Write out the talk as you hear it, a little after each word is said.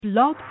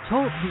Blog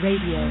Talk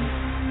Radio.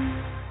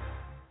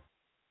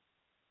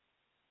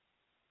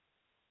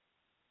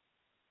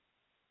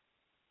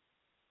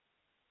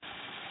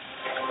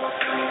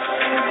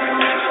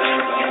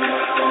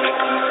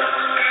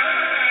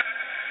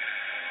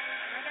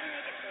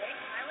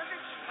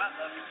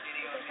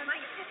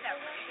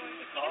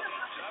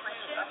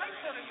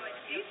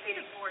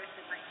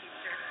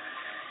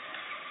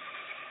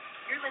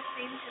 You're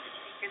listening to The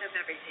Secret of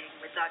Everything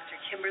with Dr.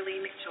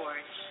 Kimberly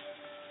McGeorge.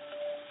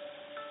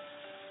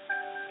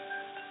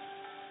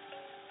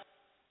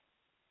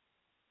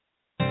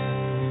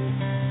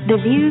 The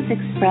views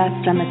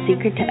expressed on The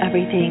Secret to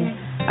Everything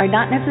are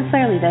not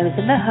necessarily those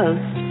of the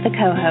host, the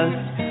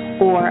co-host,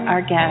 or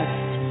our guest.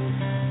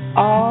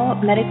 All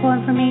medical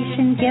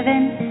information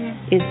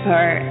given is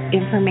for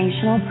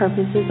informational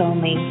purposes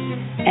only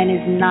and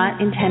is not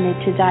intended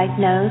to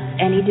diagnose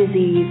any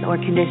disease or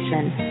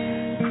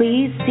condition.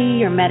 Please see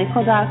your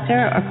medical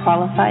doctor or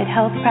qualified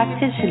health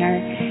practitioner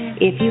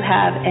if you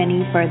have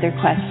any further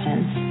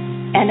questions.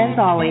 And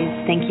as always,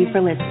 thank you for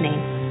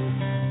listening.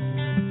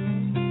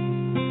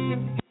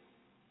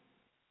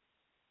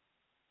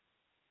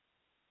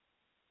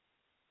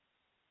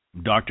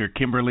 Dr.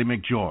 Kimberly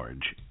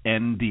McGeorge,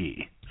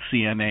 ND,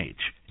 CNH,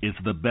 is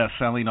the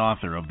best-selling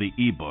author of the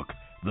ebook,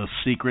 The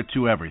Secret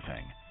to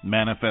Everything,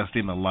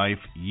 Manifesting the Life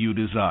You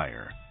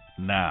Desire,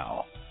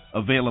 now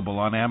available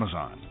on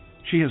Amazon.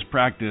 She has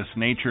practiced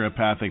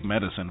naturopathic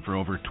medicine for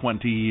over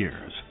 20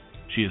 years.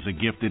 She is a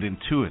gifted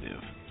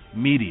intuitive,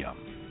 medium,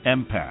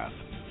 empath,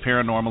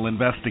 paranormal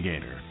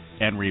investigator,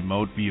 and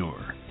remote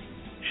viewer.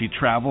 She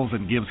travels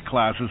and gives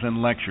classes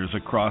and lectures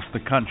across the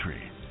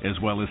country, as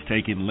well as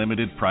taking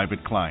limited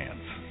private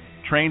clients.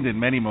 Trained in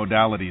many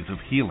modalities of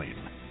healing,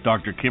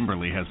 Dr.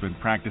 Kimberly has been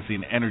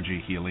practicing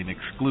energy healing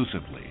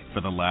exclusively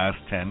for the last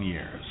 10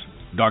 years.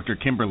 Dr.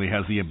 Kimberly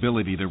has the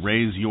ability to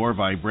raise your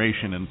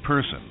vibration in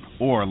person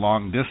or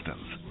long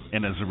distance,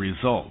 and as a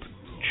result,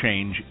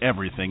 change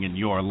everything in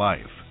your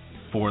life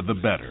for the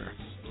better,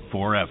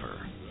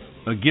 forever.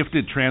 A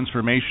gifted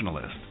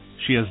transformationalist,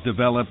 she has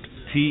developed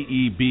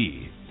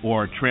TEB,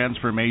 or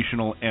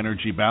Transformational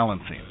Energy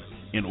Balancing,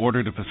 in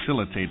order to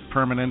facilitate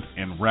permanent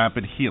and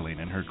rapid healing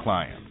in her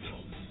clients.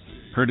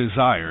 Her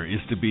desire is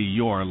to be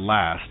your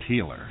last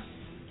healer.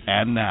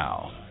 And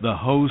now, the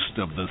host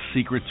of The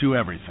Secret to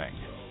Everything,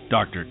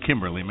 Dr.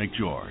 Kimberly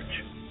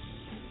McGeorge.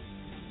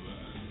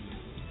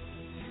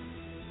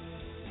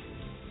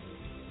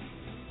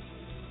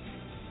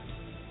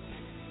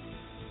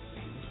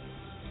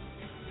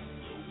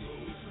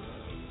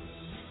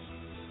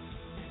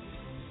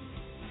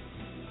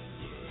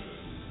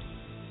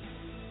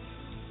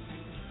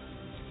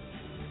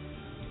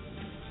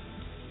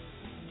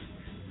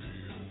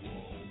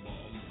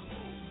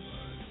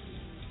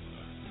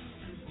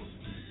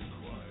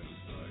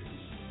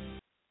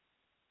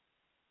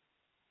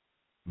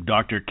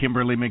 Dr.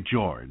 Kimberly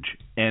McGeorge,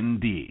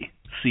 ND,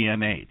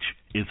 CNH,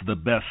 is the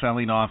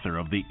best-selling author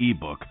of the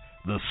ebook,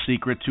 The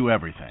Secret to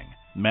Everything,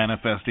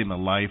 Manifesting the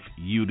Life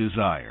You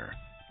Desire,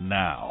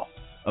 now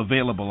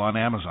available on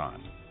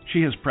Amazon.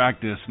 She has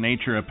practiced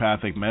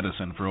naturopathic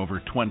medicine for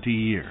over 20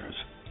 years.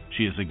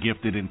 She is a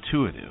gifted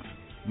intuitive,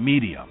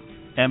 medium,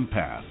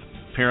 empath,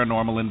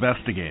 paranormal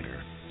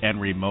investigator, and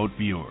remote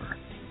viewer.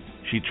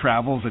 She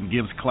travels and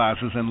gives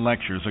classes and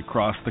lectures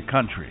across the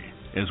country,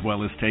 as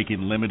well as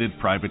taking limited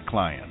private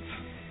clients.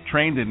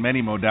 Trained in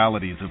many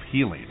modalities of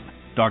healing,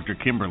 Dr.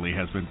 Kimberly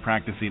has been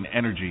practicing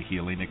energy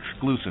healing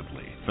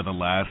exclusively for the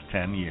last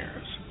 10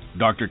 years.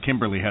 Dr.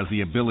 Kimberly has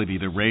the ability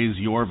to raise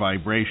your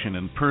vibration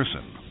in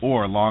person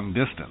or long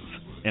distance,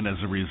 and as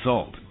a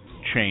result,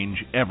 change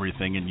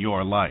everything in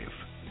your life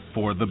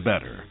for the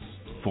better,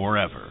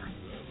 forever.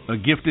 A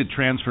gifted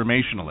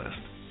transformationalist,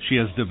 she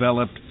has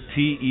developed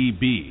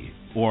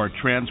TEB, or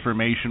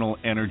Transformational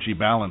Energy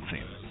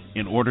Balancing,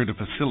 in order to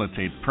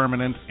facilitate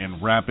permanent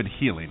and rapid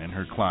healing in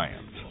her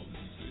clients.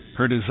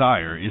 Her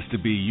desire is to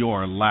be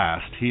your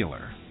last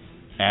healer.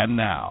 And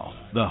now,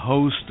 the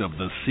host of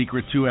The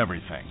Secret to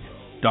Everything,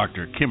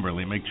 Dr.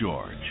 Kimberly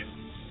McGeorge.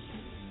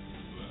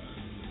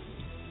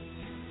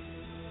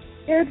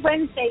 Good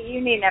Wednesday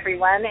evening,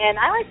 everyone. And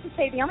I like to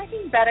say the only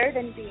thing better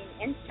than being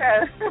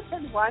intro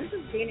once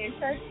is being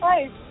intro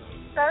twice.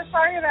 So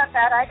sorry about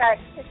that. I got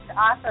kicked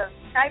off of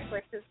Skype,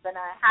 which has been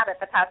a habit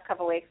the past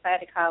couple of weeks. I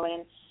had to call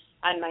in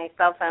on my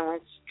cell phone,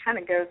 which kind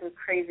of goes with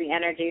crazy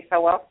energy, so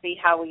we'll see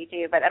how we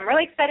do. But I'm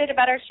really excited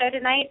about our show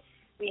tonight.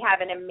 We have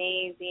an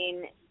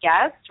amazing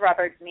guest,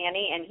 Robert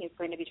Manni, and he's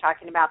going to be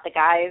talking about the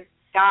Guy's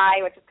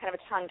Guide, which is kind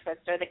of a tongue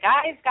twister. The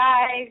Guy's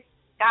Guide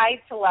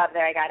to Love.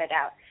 There, I got it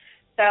out.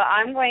 So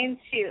I'm going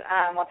to,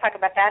 we'll talk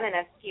about that in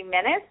a few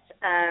minutes.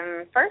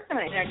 First, I'm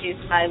going to introduce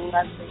my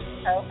lovely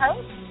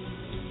co-host,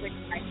 which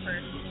my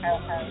first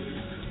co-host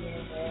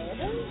is,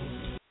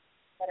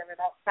 whatever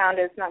that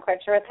sound is, not quite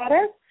sure what that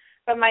is.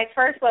 But my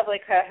first lovely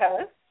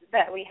co-host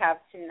that we have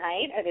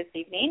tonight, or this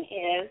evening,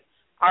 is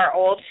our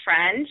old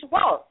friend,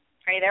 Walt.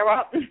 Are you there,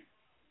 Walt?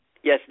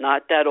 Yes,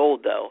 not that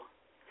old, though.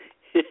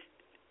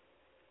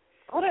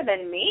 Older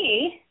than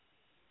me.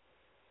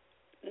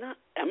 No,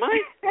 am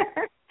I?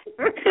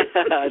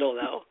 I don't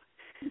know.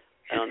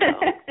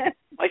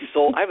 My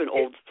soul. I have an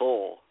old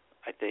soul,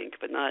 I think,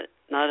 but not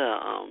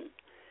a.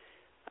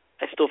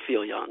 I still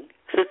feel young.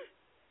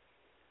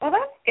 Well,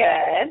 that's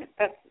good.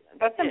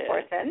 That's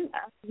important.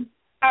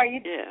 How are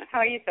you? Yeah. How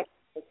are you so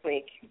this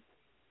week?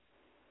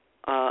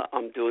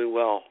 I'm doing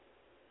well.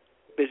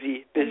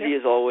 Busy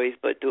as always,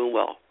 but doing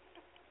well.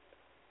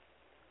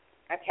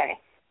 Okay.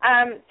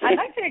 I'd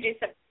like to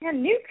introduce a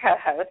new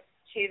co-host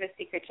to The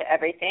Secret to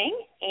Everything,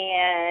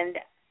 and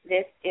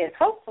this is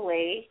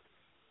hopefully.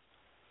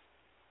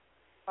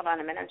 Hold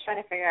on a minute. I'm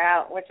trying to figure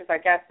out which is our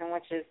guest and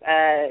which is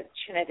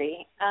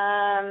Trinity.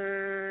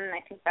 I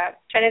think that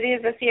Trinity,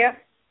 is this you?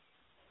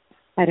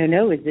 I don't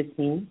know. Is this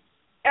me?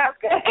 Oh,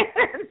 good.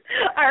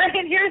 All right.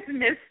 Here's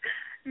Ms.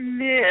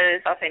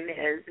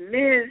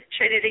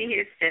 Trinity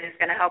Houston is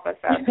going to help us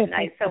out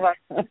tonight. So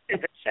welcome to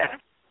the show.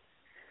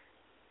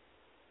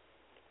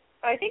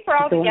 So I think we're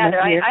all together.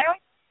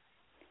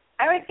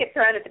 I always get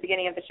thrown at the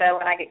beginning of the show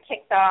when I get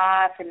kicked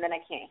off, and then I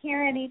can't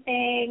hear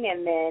anything,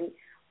 and then.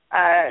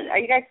 Are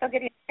you guys still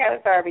getting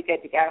shows, or are we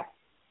good to go?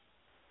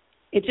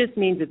 It just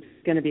means it's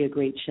going to be a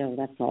great show,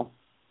 that's all.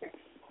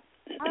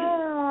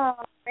 Oh,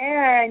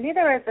 there. I knew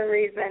there was a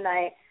reason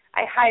I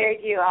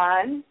hired you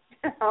on.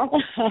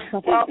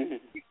 Well,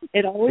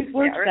 it always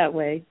works that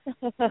way.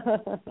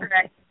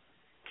 Right.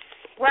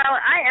 Well,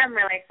 I am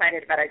really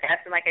excited about our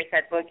guest, and like I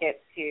said, we'll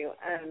get to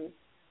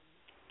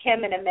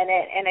Kim in a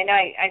minute, and I know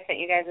I sent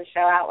you guys a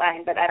show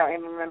outline, but I don't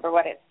even remember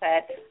what it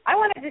said. I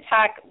wanted to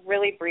talk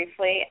really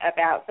briefly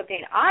about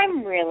something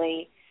I'm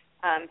really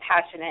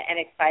passionate and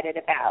excited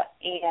about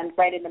and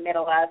right in the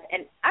middle of,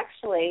 and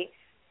actually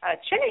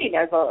Trinity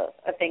knows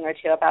a thing or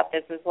two about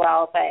this as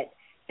well, but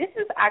this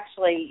is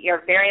actually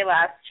your very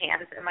last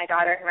chance, and my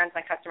daughter who runs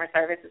my customer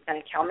service is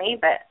going to kill me,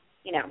 but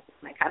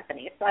my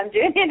company, so I'm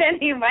doing it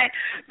anyway.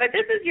 But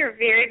this is your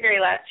very,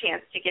 very last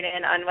chance to get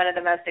in on one of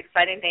the most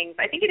exciting things.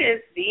 I think it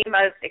is the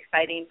most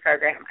exciting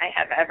program I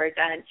have ever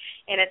done,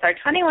 and it's our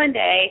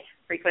 21-day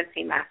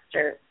Frequency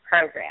Master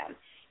program.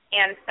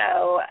 And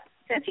so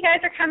since you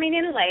guys are coming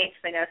in late,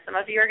 so I know some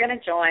of you are going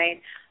to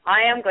join,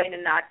 I am going to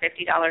knock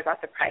 $50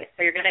 off the price.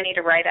 So you're going to need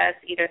to write us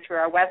either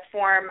through our web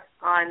form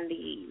on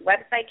the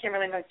website,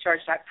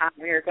 KimberlyMcGeorge.com,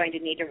 or you're going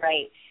to need to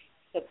write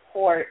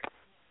support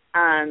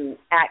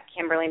at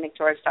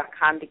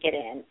KimberlyMcGeorge.com to get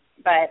in.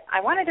 But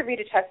I wanted to read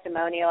a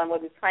testimonial, and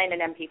we'll be playing an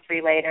MP3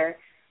 later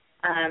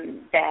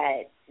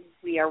that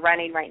we are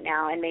running right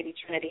now, and maybe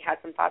Trinity has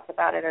some thoughts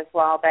about it as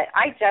well. But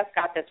I just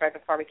got this right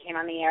before we came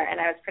on the air, and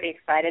I was pretty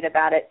excited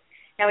about it.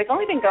 Now, we've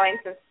only been going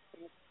since,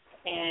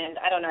 and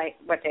I don't know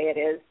what day it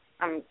is.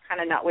 I'm kind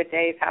of not with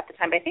days half the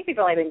time, but I think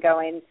we've only been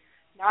going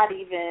not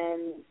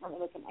even, let me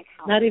look at my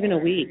calendar. Not even a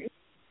week.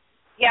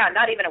 Yeah,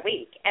 not even a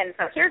week. And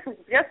so here's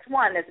just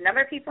one. There's a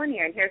number of people in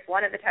here, and here's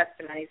one of the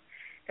testimonies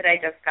that I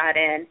just got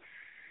in.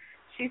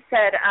 She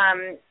said,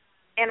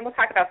 and we'll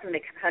talk about some of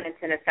the components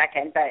in a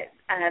second, but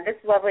this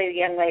lovely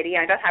young lady,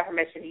 I don't have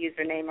permission to use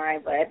her name or I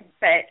would,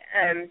 but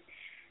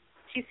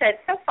she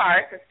said, so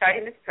far, since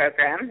starting this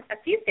program, a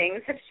few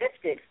things have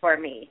shifted for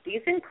me.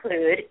 These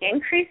include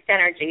increased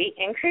energy,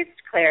 increased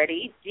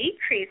clarity,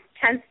 decreased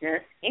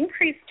tenseness,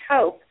 increased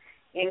hope,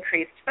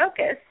 increased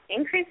focus,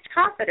 increased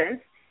confidence,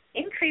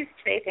 increased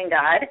faith in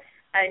God,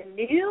 a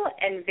new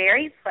and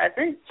very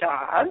pleasant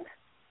job.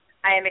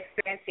 I am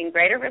experiencing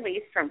greater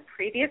release from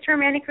previous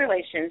romantic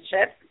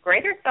relationships,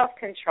 greater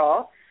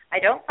self-control. I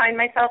don't find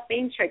myself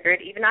being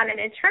triggered, even on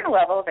an internal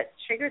level, that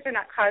triggers are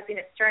not causing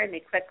a stir in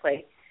me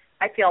quickly.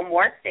 I feel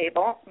more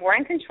stable, more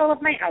in control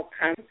of my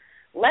outcome,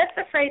 less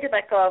afraid to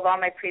let go of all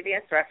my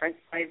previous reference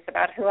points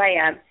about who I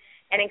am,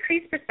 and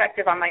increased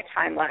perspective on my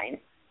timeline.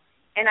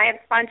 And I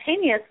have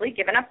spontaneously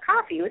given up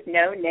coffee with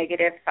no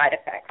negative side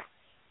effects.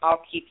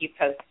 I'll keep you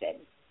posted.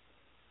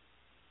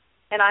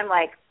 And I'm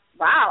like,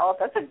 wow,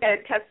 that's a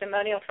good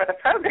testimonial for the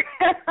program.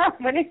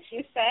 What did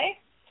you say?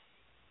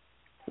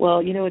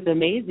 Well, what's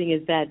amazing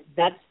is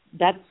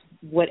that's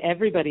what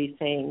everybody's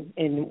saying.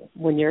 And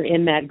when you're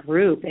in that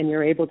group and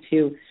you're able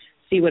to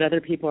see what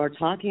other people are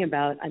talking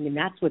about, I mean,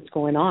 that's what's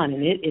going on.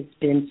 And it's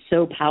been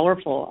so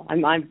powerful.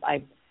 I'm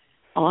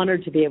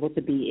honored to be able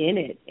to be in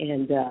it.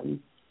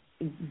 And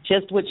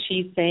just what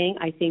she's saying,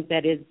 I think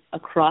that is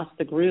across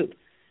the group.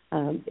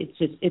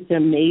 It's an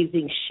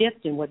amazing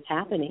shift in what's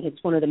happening.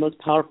 It's one of the most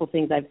powerful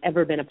things I've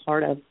ever been a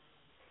part of.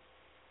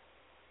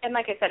 And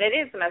like I said, it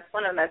is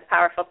one of the most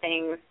powerful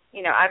things,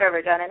 I've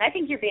ever done. And I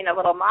think you're being a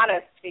little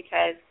modest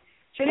because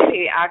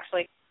Trinity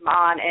actually came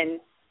on and,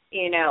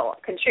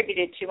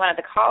 contributed to one of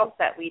the calls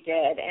that we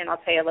did. And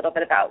I'll tell you a little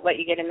bit about what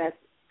you get in this,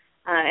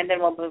 and then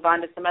we'll move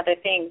on to some other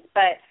things.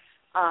 But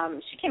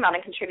she came on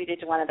and contributed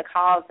to one of the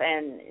calls,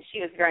 and she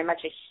was very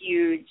much a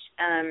huge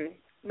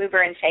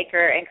mover and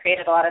shaker and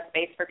created a lot of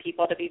space for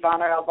people to be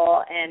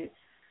vulnerable and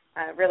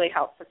really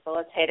helped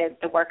facilitate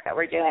the work that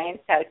we're doing.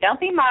 So don't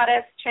be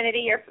modest,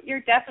 Trinity.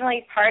 You're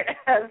definitely part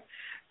of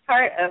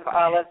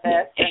all of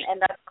this,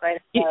 and that's what I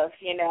love,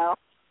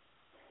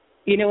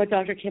 You know what,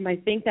 Dr. Kim, I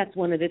think that's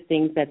one of the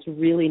things that's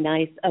really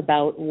nice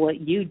about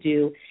what you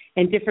do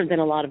and different than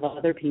a lot of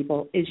other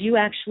people, is you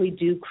actually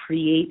do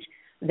create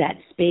that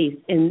space,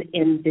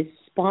 and this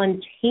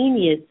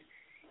spontaneous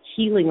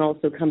healing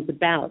also comes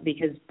about,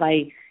 because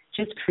by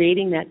just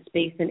creating that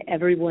space and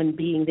everyone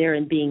being there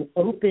and being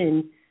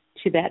open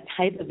to that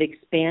type of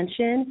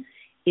expansion,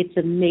 it's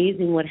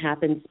amazing what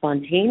happens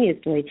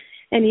spontaneously.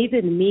 And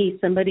even me,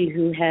 somebody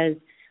who has,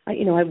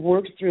 I've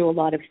worked through a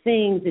lot of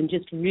things and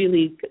just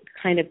really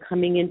kind of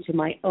coming into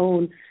my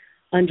own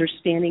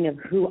understanding of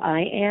who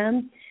I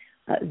am,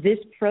 this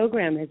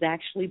program has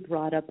actually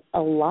brought up a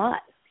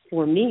lot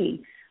for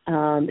me.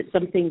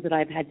 Some things that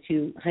I've had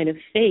to kind of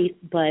face,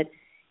 but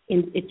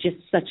it's just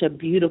such a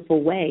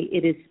beautiful way.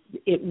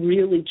 It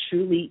really,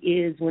 truly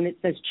is. When it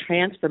says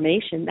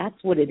transformation,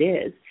 that's what it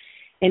is.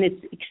 And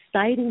it's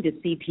exciting to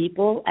see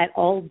people at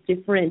all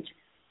different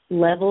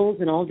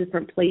levels and all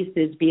different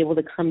places be able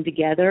to come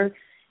together,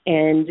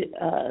 and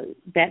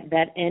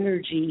that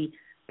energy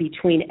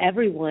between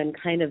everyone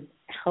kind of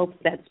helps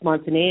that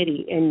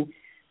spontaneity. And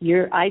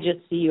I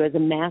just see you as a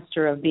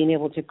master of being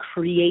able to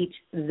create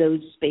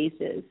those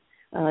spaces.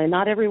 And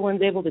not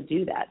everyone's able to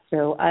do that.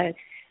 So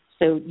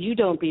you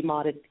don't be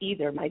modest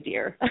either, my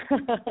dear.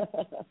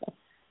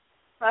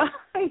 Oh,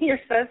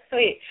 you're so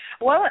sweet.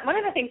 Well, one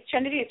of the things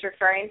Trinity is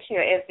referring to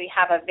is we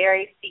have a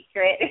very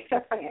secret, it's so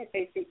funny I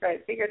say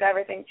secret to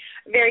everything,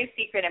 very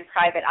secret and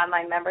private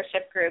online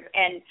membership group,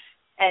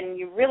 and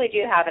you really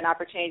do have an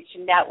opportunity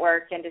to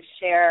network and to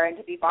share and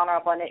to be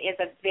vulnerable, and it is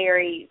a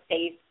very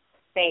safe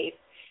space.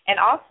 And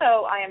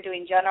also I am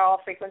doing general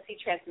frequency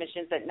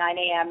transmissions at 9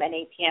 a.m. and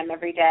 8 p.m.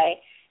 every day,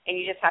 and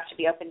you just have to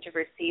be open to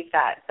receive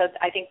that. So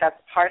I think that's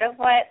part of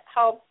what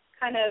helps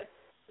kind of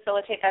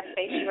facilitate that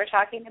space you were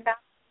talking about.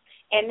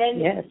 And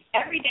then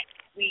every day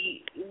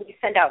we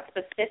send out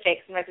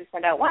specifics. Sometimes we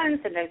send out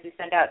one, sometimes we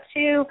send out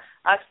two.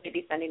 I'll actually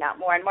be sending out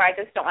more and more. I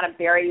just don't want to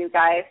bury you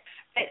guys.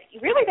 But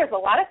really there's a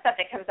lot of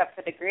stuff that comes up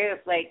for the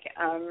group. Like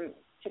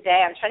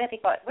today, I'm trying to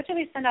think about, what did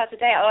we send out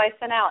today?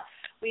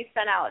 We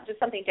sent out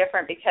just something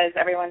different because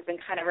everyone's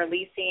been kind of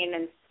releasing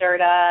and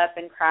stirred up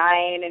and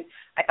crying. And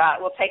I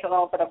thought we'll take a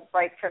little bit of a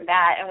break from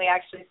that. And we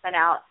actually sent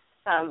out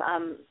some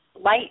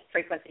light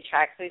frequency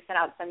tracks. So we sent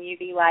out some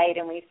UV light,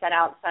 and we sent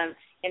out some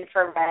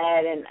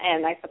infrared, and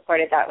I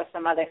supported that with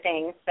some other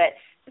things. But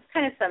just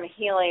kind of some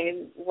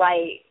healing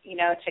light,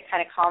 to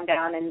kind of calm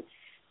down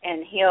and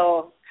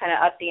heal, kind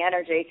of up the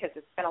energy, because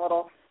it's been a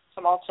little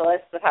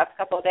tumultuous the past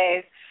couple of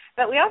days.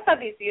 But we also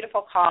have these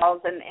beautiful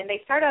calls, and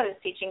they start out as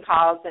teaching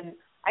calls, and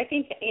I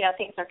think,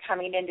 things are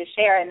coming in to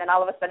share, and then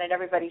all of a sudden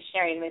everybody's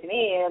sharing with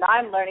me, and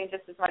I'm learning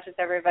just as much as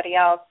everybody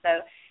else,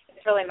 so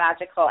it's really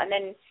magical. And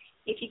then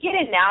if you get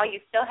in now, you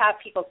still have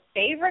people's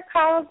favorite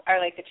calls are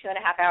like the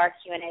 2.5-hour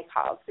Q&A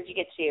calls, because you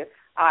get to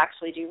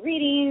actually do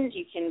readings,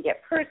 you can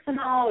get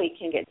personal, you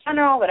can get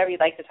general, whatever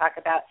you'd like to talk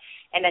about,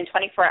 and then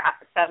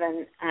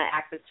 24/7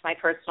 access to my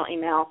personal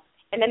email,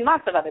 and then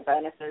lots of other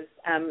bonuses.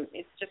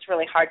 It's just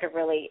really hard to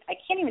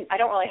I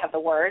don't really have the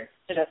words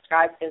to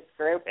describe this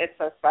group. It's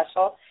so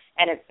special,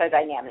 and it's so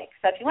dynamic.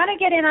 So if you want to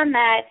get in on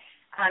that,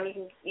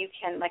 you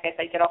can, like I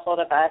said, get a hold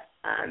of us,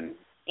 and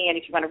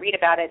if you want to read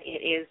about it, it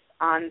is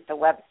on the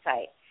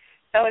website.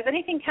 So is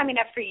anything coming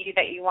up for you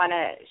that you want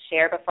to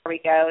share before we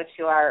go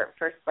to our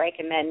first break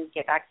and then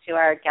get back to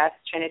our guest,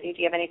 Trinity?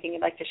 Do you have anything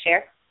you'd like to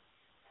share?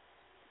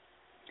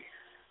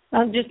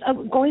 Just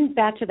going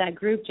back to that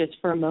group just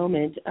for a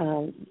moment,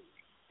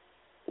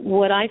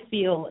 what I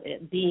feel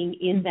being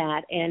in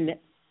that, and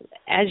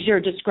as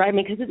you're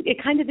describing, because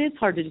it kind of is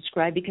hard to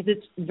describe, because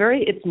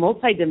it's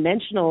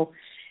multidimensional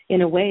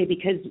in a way,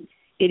 because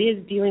it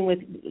is dealing with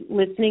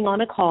listening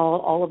on a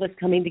call, all of us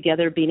coming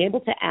together, being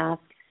able to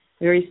ask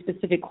very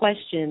specific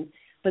questions.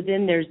 But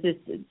then there's this,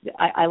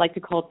 I like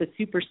to call it the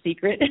super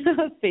secret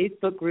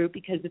Facebook group,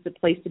 because it's a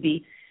place to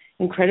be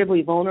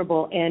incredibly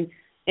vulnerable. And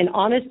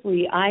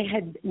honestly, I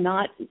had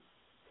not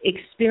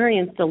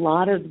experienced a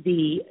lot of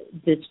the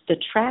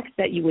tracks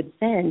that you would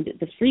send,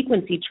 the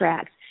frequency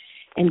tracks,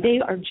 and they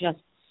are just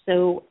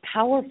so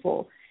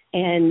powerful.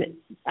 And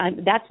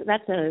that's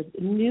a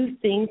new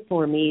thing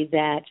for me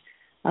that,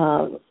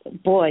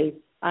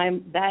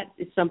 that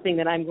is something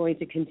that I'm going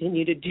to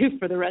continue to do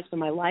for the rest of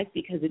my life,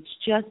 because it's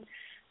just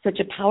such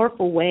a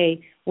powerful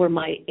way where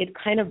it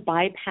kind of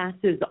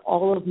bypasses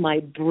all of my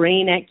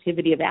brain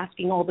activity of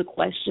asking all the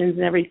questions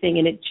and everything,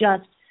 and it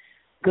just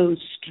goes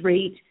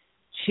straight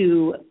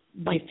to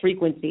my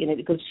frequency, and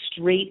it goes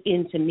straight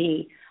into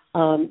me.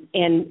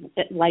 And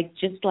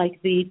just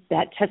like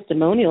that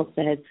testimonial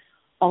says,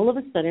 all of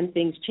a sudden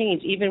things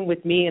change. Even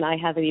with me, and I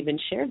haven't even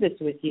shared this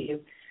with you,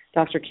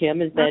 Dr.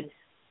 Kim, is that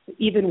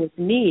even with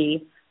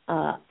me,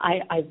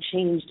 I've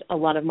changed a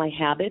lot of my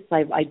habits.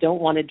 I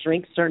don't want to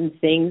drink certain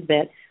things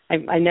that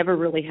I never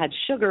really had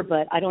sugar,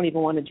 but I don't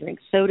even want to drink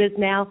sodas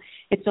now.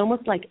 It's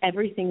almost like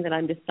everything that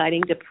I'm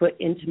deciding to put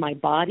into my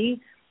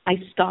body, I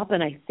stop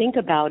and I think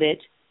about it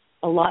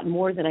a lot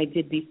more than I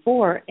did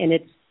before, and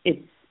it's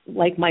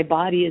like my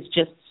body is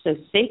just so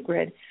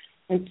sacred.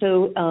 And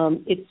so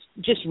it's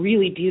just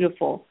really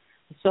beautiful.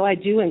 So I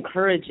do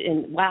encourage,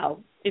 and wow,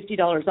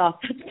 $50 off,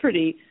 that's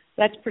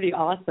that's pretty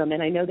awesome.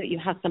 And I know that you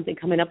have something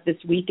coming up this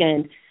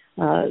weekend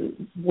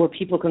where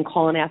people can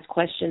call and ask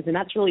questions, and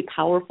that's really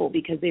powerful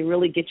because they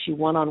really get you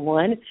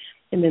one-on-one,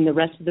 and then the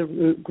rest of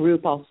the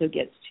group also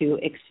gets to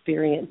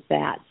experience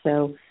that.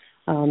 So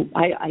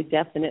I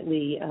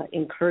definitely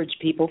encourage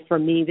people. For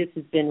me, this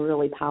has been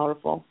really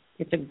powerful.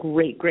 It's a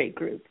great, great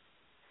group.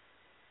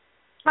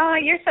 Oh,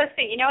 you're so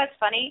sweet. You know what's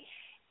funny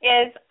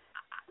is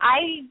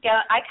I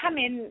come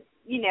in,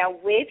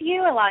 with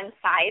you,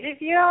 alongside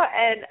of you,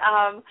 and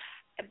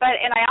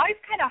I always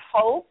kind of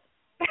hope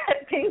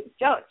that things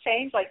don't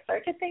change, like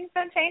certain things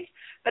don't change.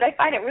 But I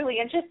find it really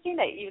interesting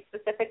that you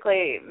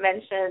specifically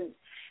mentioned,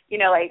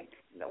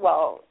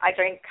 I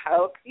drink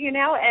Coke,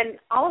 and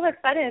all of a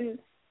sudden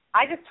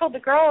I just told the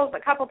girls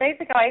a couple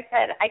days ago, I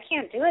said, I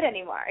can't do it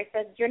anymore. I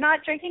said, you're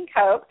not drinking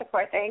Coke, the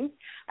poor thing.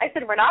 I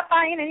said, we're not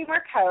buying any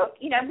more Coke.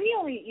 We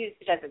only used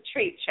it as a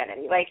treat,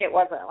 Trinity. Like, it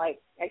wasn't like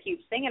a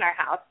huge thing in our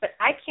house, but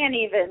I can't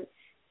even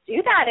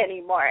do that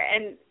anymore.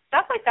 And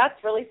stuff like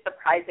that's really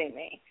surprising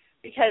me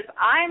because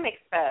I'm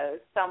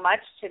exposed so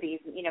much to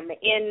these, in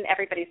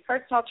everybody's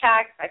personal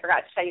tracks. I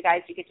forgot to tell you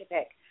guys, you get to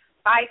pick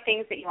 5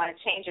 things that you want to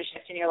change or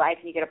shift in your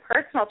life, and you get a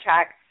personal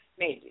track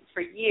made for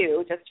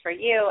you, just for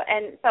you.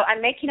 And so I'm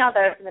making all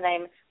those, and then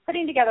I'm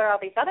putting together all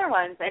these other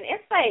ones, and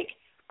it's like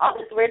all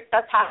this weird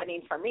stuff's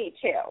happening for me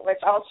too, which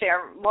I'll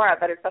share more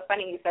of. But it's so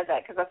funny you said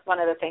that because that's one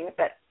of the things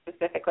that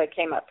specifically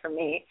came up for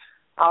me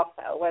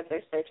also, was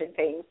there's certain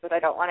things that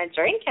I don't want to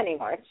drink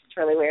anymore. It's just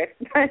really weird.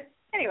 But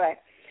anyway.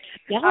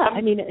 Yeah,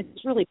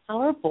 it's really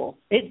powerful.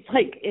 It's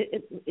like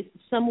it's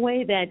some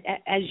way that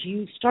as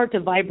you start to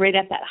vibrate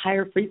at that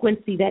higher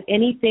frequency, that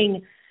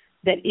anything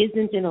that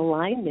isn't in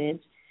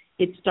alignment,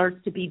 it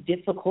starts to be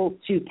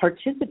difficult to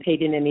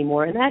participate in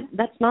anymore. And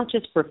that's not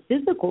just for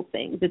physical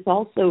things. It's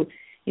also,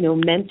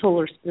 mental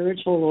or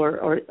spiritual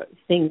or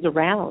things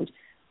around.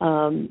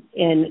 And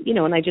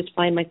I just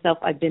find myself,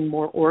 I've been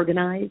more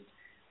organized,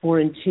 more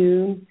in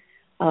tune.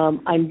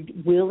 I'm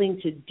willing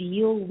to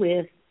deal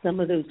with some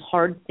of those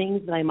hard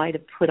things that I might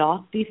have put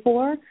off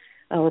before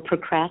or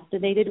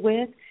procrastinated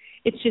with.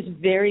 It's just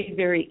very,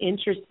 very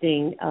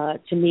interesting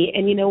to me.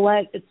 And you know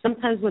what?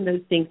 Sometimes when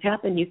those things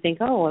happen, you think,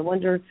 oh, I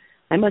wonder,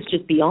 I must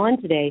just be on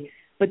today.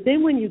 But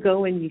then when you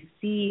go and you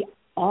see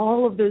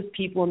all of those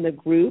people in the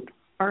group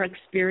are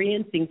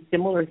experiencing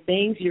similar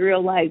things, you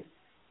realize,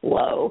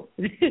 whoa,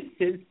 this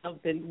is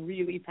something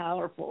really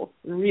powerful,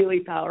 really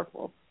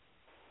powerful.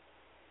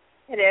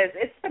 It is.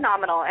 It's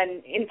phenomenal,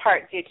 and in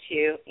part due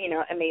to,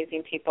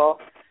 amazing people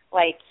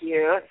like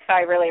you. So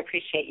I really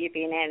appreciate you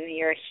being in.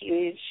 You're a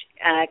huge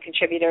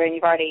contributor, and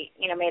you've already,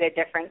 made a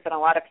difference in a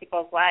lot of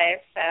people's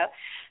lives. So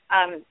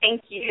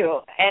thank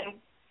you. And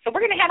so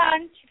we're going to head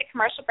on to the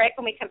commercial break.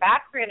 When we come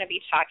back, we're going to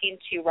be talking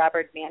to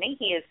Robert Manni.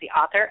 He is the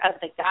author of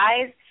The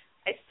Guys.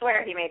 I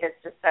swear he made this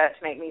just to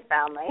make me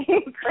sound like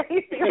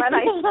crazy when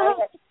I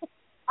say it.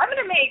 I'm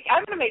gonna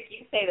make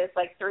you say this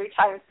like 3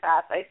 times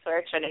fast, I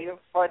swear, Trinity,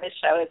 before this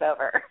show is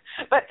over.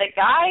 But The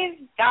Guys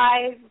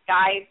Guide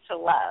to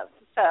Love.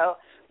 So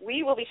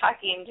we will be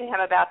talking to him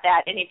about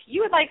that. And if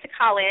you would like to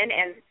call in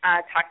and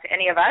talk to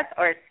any of us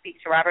or speak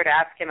to Robert or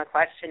ask him a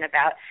question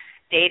about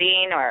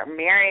dating or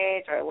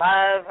marriage or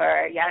love,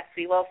 or yes,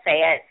 we will say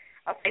it.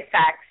 I'll say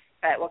sex,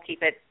 but we'll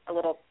keep it a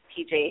little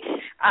PG.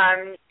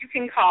 You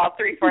can call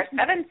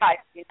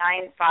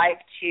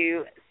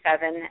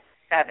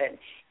 347-529-5277.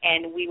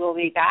 And we will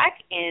be back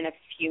in a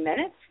few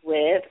minutes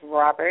with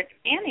Robert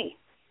Manni.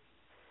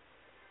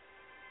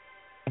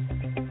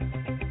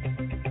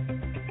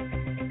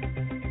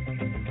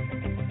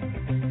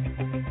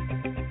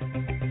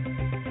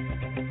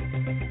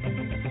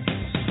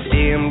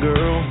 Damn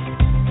girl,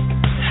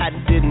 I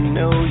didn't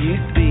know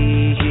you'd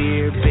be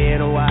here.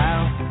 Been a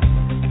while.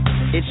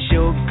 It's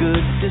sure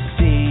good to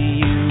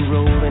see you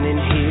rolling in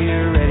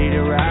here, ready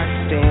to rock,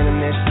 standing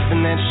there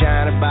sipping that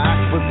shiny box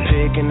we're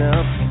picking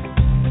up.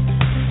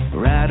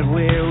 Right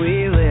where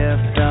we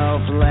left off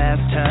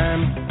last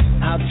time.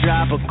 I'll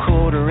drop a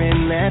quarter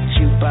in that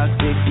jukebox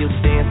if you'll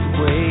dance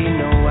away. You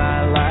know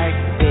I like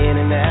in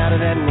and out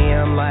of that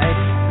neon light.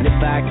 And if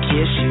I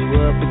kiss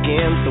you up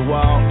against the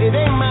wall, it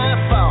ain't my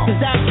fault. 'Cause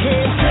I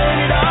can't turn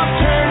it off,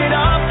 turn it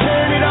off,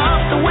 turn it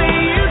off the way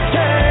you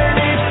turn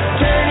it.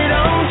 Turn it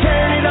on,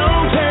 turn it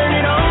on, turn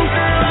it on.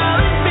 Girl,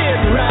 I'll admit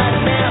right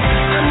now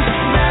I'm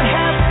just about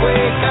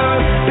halfway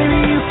gone. Baby,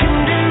 you can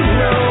do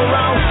no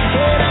wrong.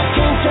 And I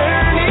can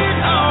turn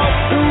it off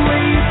the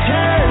way you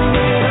turn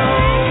it on.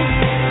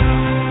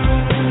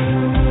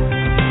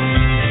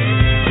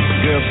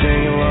 Girl,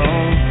 sing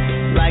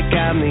along like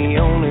I'm the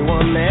only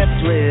one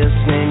that's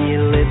listening.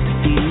 You lit the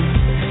fuse,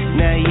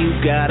 now you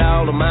got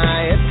all of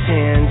my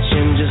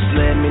attention. Just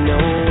let me know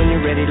when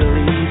you're ready.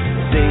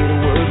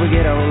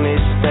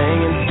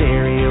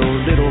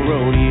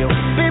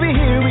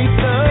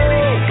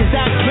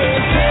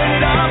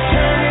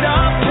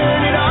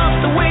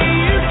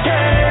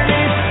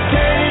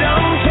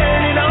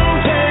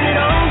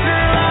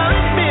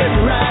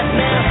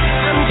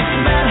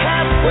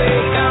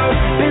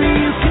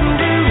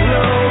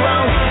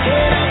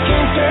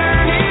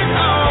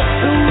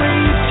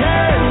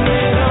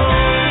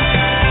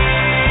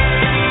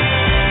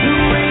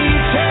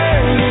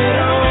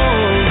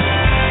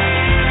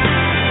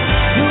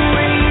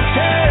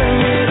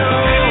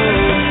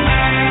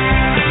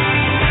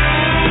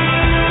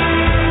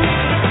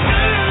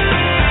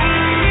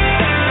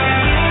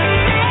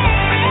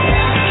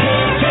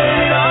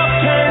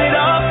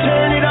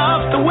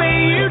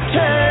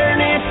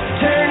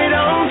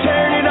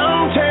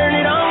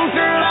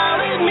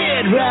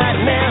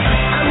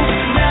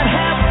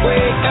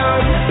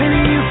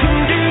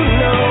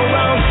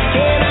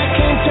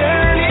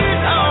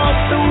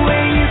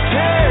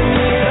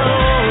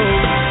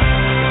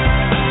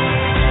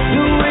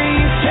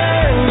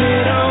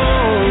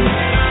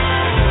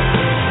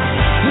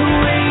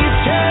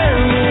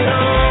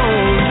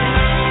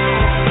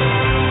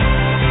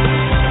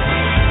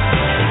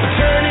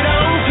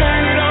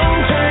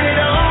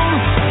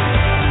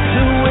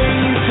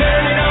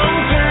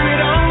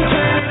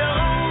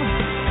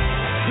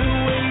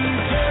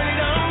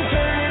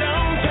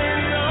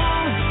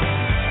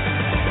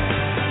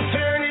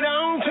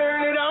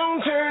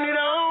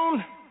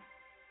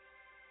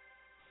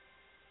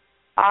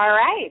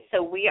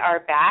 are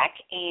back,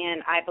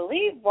 and I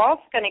believe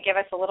Walt's going to give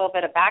us a little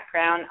bit of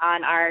background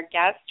on our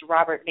guest,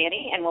 Robert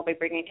Manni, and we'll be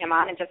bringing him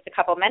on in just a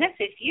couple minutes.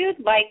 If you'd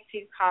like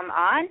to come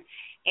on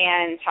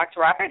and talk to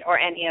Robert or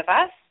any of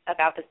us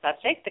about the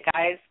subject, the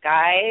guys,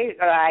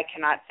 I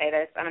cannot say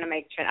this. I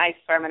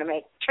swear I'm going to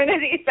make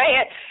Trinity say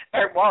it,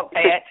 or won't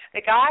say it.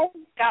 The guys,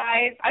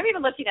 I'm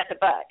even looking at the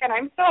book, and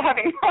I'm still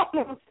having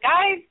problems.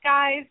 Guys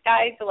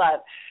to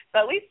love. So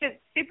at least it's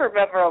super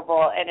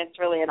memorable, and it's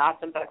really an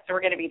awesome book. So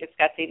we're going to be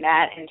discussing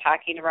that and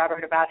talking to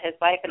Robert about his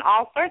life and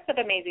all sorts of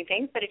amazing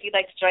things. But if you'd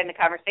like to join the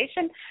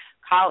conversation,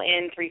 call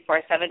in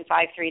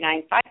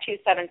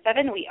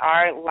 347-539-5277. We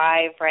are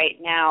live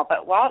right now.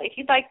 But, Walt, if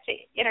you'd like to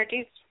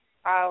introduce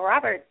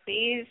Robert,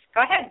 please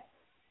go ahead.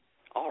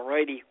 All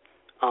righty.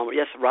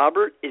 Yes,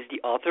 Robert is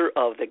the author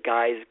of The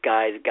Guy's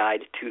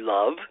Guide to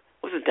Love.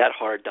 Wasn't that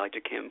hard,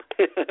 Dr. Kim?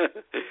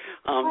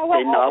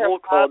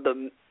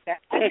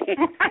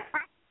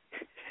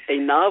 A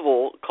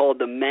novel called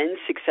The Men's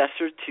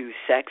Successor to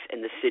Sex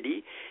and the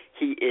City.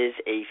 He is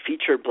a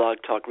featured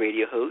blog talk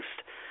radio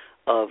host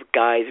of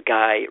Guy's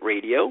Guy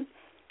Radio,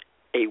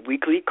 a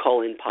weekly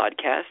call-in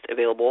podcast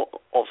available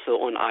also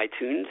on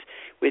iTunes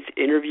with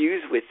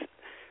interviews with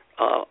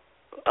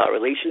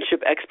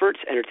relationship experts,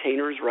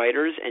 entertainers,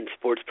 writers, and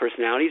sports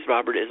personalities.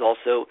 Robert is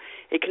also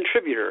a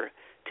contributor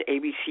to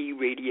ABC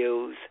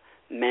Radio's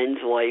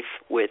Men's Life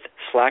with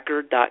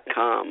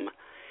Slacker.com.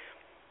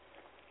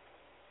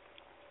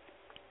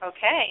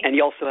 Okay. And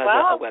he also has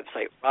a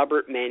website,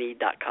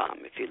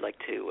 robertmanni.com, if you'd like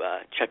to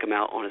check him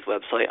out on his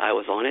website. I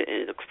was on it,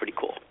 and it looks pretty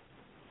cool.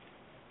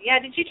 Yeah,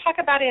 did you talk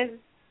about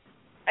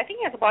I think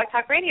he has a blog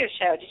talk radio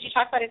show. Did you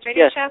talk about his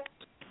radio show?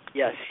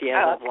 Yes, he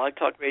has a blog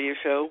talk radio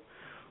show.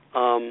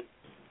 And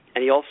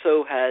he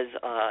also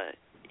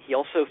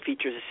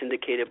features a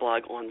syndicated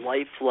blog on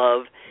life,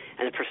 love,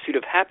 and the pursuit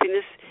of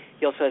happiness.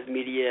 He also has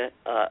media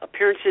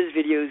appearances,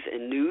 videos,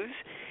 and news.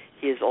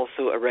 He is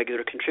also a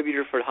regular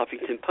contributor for the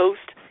Huffington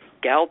Post,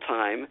 Gal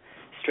Time,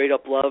 Straight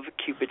Up Love,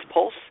 Cupid's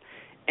Pulse,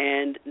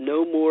 and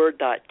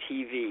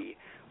NoMore.tv.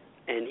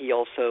 And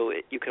you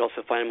can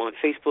also find him on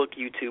Facebook,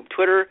 YouTube,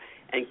 Twitter,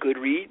 and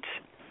Goodreads.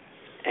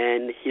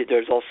 And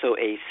there's also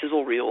a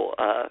sizzle reel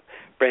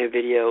brand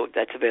video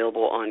that's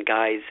available on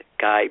Guy's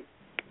Guy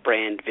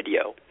brand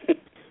video.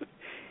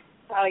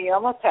 Oh, you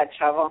almost had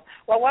trouble.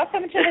 Well,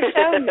 welcome to the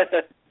show.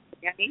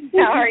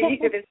 How are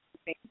you this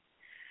evening?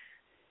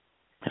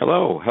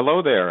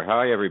 Hello there.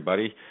 Hi,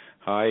 everybody.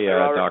 Hi,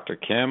 Dr.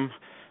 Kim.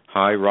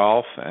 Hi,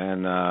 Rolf,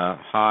 and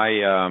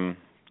hi,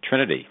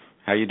 Trinity.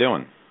 How you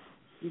doing?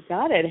 You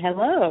got it.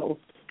 Hello.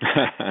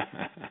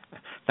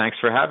 Thanks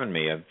for having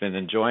me. I've been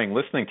enjoying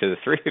listening to the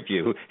three of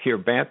you here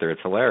banter.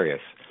 It's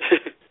hilarious.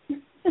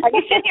 You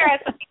should hear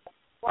us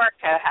work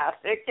co-host.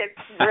 It gets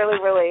really,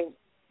 really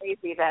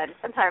crazy then.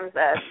 Sometimes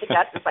the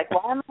guest is like,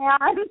 "What am I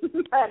on?" But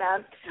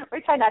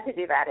we try not to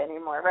do that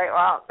anymore, right?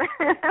 Well,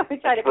 we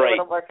try to be a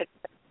little more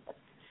consistent.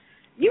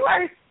 You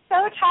are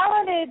so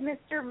talented,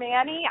 Mr.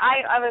 Manni.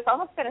 I was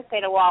almost going to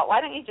say to Walt,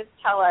 why don't you just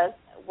tell us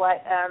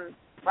what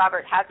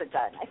Robert hasn't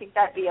done? I think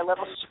that'd be a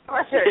little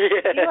shorter.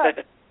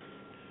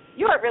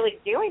 You are really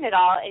doing it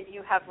all, and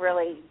you have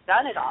really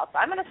done it all. So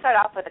I'm going to start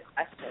off with a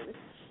question.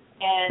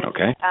 And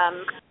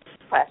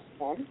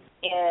question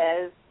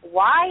is,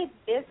 why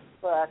this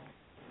book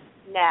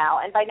now?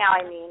 And by now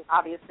I mean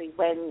obviously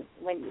when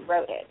you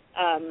wrote it.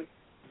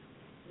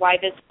 Why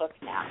this book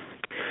now?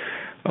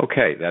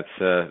 Okay, that's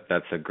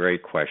a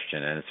great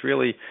question, and it's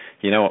really,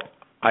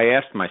 I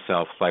asked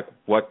myself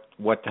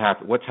what's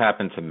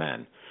happened to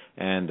men.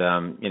 And,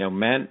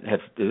 men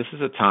this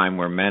is a time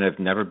where men have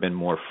never been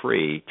more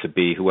free to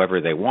be whoever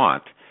they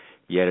want,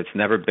 yet it's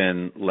never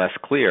been less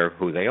clear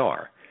who they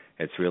are.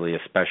 It's really a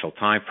special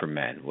time for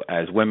men.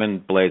 As women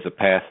blaze a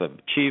path of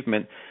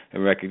achievement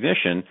and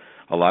recognition,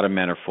 a lot of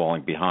men are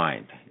falling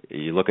behind.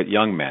 You look at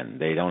young men,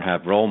 they don't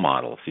have role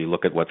models. You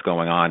look at what's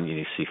going on,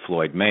 you see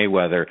Floyd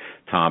Mayweather,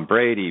 Tom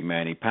Brady,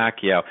 Manny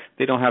Pacquiao.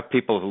 They don't have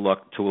people to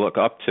look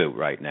up to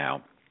right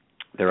now.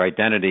 Their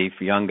identity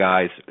for young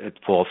guys, it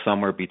falls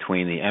somewhere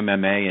between the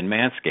MMA and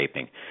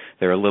manscaping.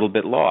 They're a little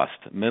bit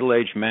lost.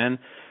 Middle-aged men,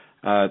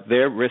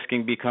 they're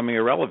risking becoming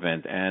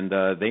irrelevant, and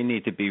they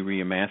need to be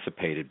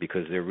re-emancipated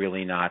because they're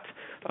really not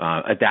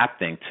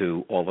adapting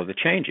to all of the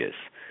changes.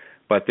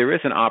 But there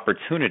is an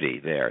opportunity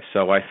there.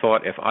 So I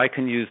thought if I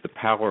can use the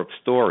power of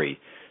story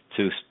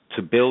to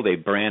build a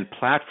brand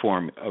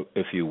platform,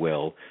 if you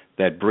will,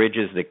 that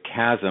bridges the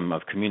chasm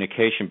of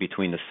communication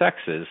between the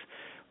sexes,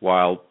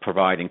 while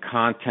providing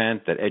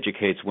content that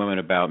educates women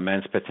about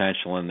men's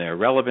potential and their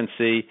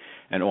relevancy,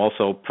 and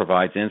also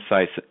provides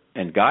insights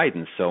and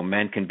guidance so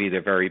men can be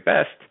their very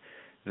best,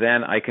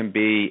 then I can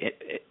be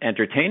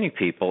entertaining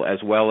people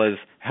as well as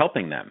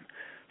helping them.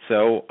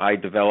 So I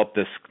developed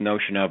this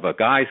notion of a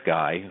guy's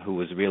guy, who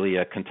was really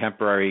a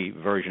contemporary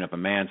version of a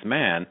man's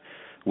man,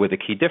 with a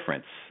key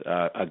difference.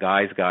 A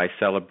guy's guy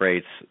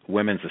celebrates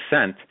women's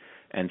ascent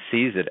and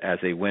sees it as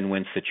a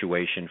win-win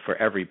situation for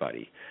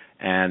everybody.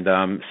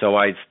 And so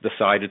I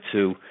decided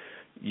to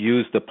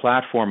use the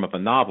platform of a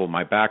novel.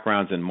 My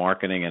background's in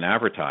marketing and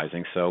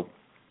advertising, so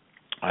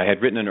I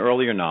had written an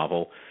earlier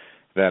novel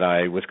that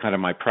I was kind of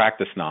my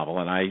practice novel,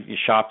 and I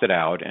shopped it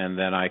out, and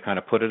then I kind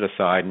of put it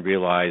aside and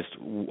realized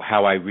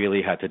how I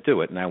really had to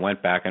do it, and I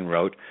went back and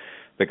wrote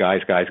The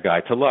Guy's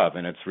Guide to Love,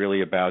 and it's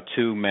really about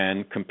two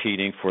men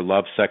competing for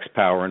love, sex,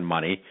 power, and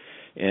money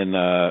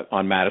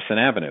on Madison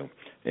Avenue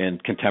in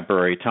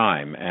contemporary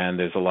time, and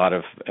there's a lot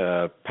of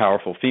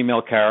powerful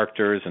female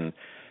characters, and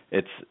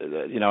it's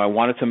I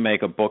wanted to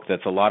make a book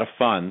that's a lot of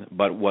fun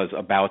but was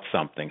about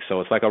something.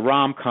 So it's like a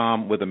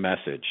rom-com with a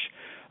message.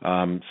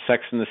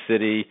 Sex and the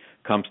City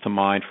comes to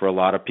mind for a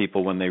lot of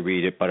people when they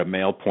read it, but a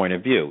male point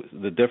of view.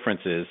 The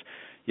difference is,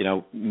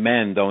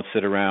 men don't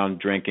sit around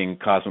drinking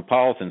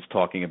cosmopolitans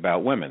talking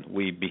about women.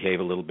 We behave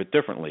a little bit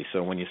differently.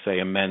 So when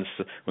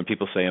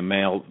people say a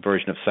male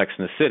version of Sex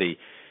and the City,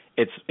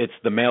 it's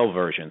the male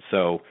version.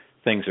 So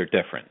things are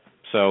different.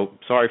 So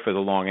sorry for the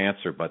long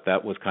answer, but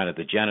that was kind of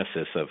the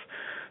genesis of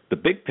the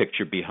big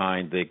picture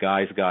behind the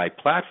Guy's Guide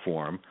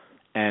platform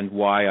and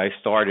why I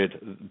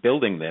started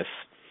building this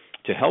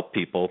to help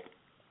people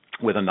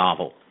with a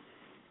novel.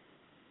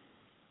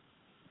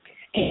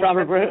 And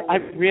Robert, what I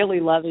really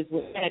love is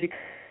what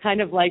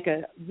kind of like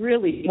a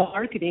really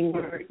marketing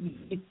where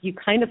you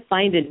kind of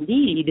find a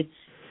need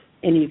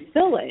and you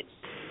fill it.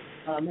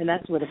 And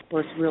that's what, of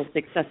course, real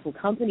successful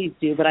companies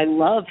do. But I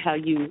love how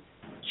you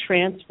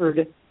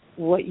transferred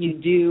what you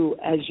do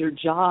as your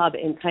job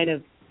and kind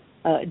of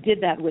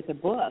did that with a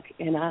book.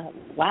 And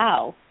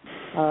wow,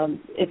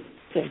 it's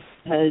because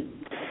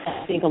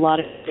I think a lot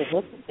of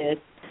people look at this.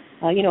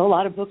 A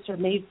lot of books are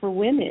made for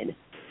women.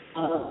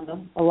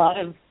 A lot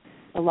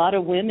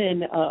of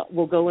women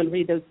will go and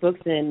read those books,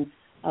 and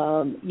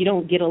you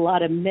don't get a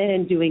lot of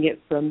men doing it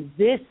from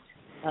this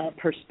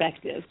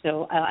perspective.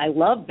 So I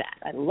love that.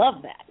 I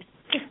love that.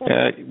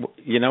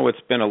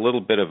 It's been a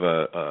little bit of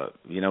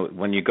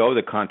when you go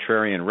the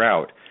contrarian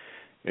route,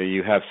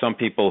 you have some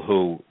people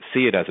who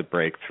see it as a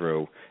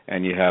breakthrough,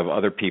 and you have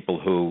other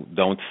people who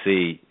don't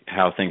see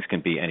how things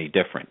can be any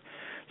different.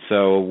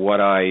 So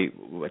what I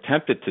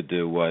attempted to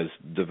do was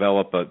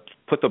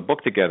put the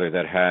book together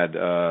that had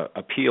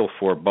appeal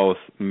for both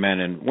men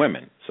and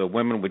women. So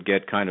women would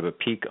get kind of a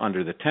peek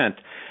under the tent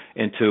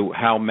into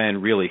how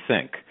men really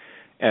think,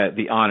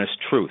 the honest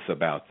truth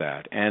about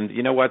that. And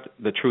you know what?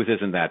 The truth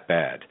isn't that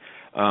bad.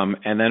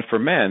 And then for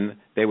men,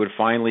 they would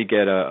finally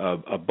get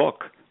a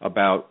book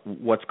about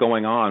what's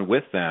going on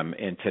with them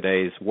in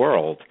today's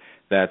world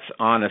that's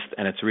honest,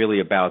 and it's really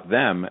about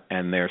them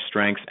and their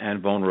strengths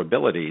and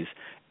vulnerabilities,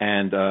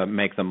 and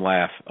make them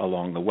laugh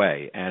along the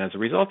way. And as a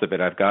result of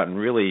it, I've gotten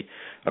really,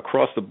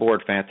 across the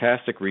board,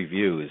 fantastic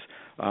reviews.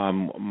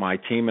 My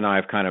team and I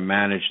have kind of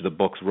managed the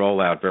book's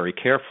rollout very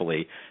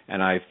carefully,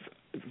 and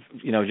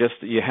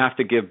you have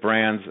to give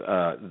brands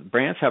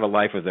have a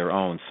life of their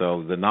own.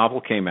 So the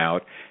novel came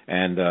out,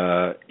 and,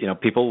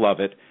 people love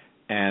it,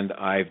 and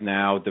I've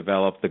now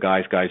developed the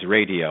Guys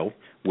Radio,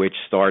 which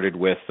started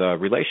with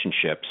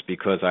relationships,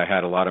 because I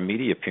had a lot of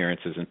media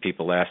appearances and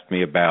people asked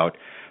me about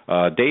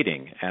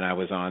dating, and I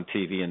was on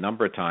TV a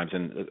number of times,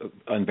 and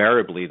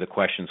invariably the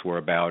questions were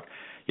about,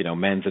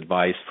 men's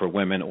advice for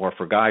women or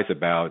for guys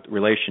about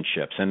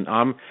relationships. And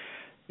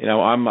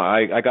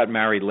I got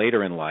married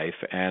later in life,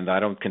 and I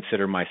don't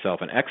consider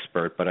myself an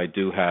expert, but I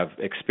do have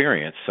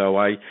experience. So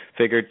I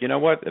figured,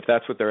 if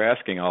that's what they're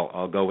asking,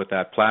 I'll go with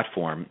that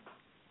platform.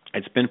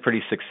 It's been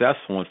pretty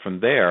successful, and from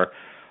there,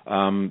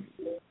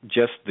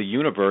 just the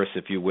universe,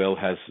 if you will,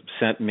 has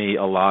sent me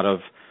a lot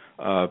of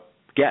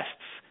guests.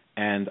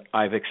 And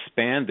I've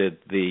expanded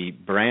the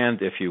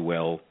brand, if you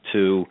will,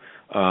 to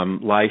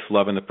life,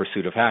 love, and the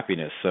pursuit of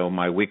happiness. So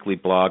my weekly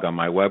blog on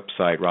my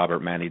website,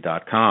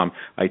 robertmanni.com,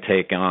 I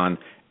take on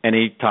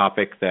any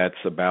topic that's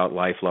about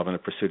life, love, and the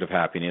pursuit of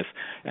happiness.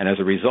 And as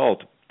a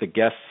result, the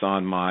guests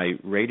on my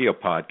radio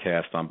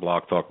podcast on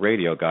Blog Talk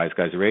Radio, Guys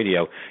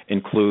Radio,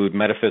 include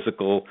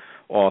metaphysical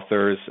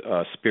authors,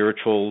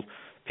 spiritual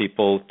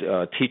people,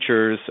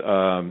 teachers,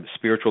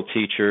 spiritual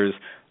teachers,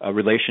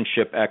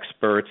 relationship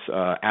experts,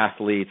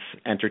 athletes,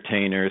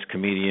 entertainers,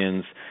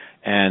 comedians,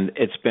 and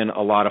it's been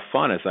a lot of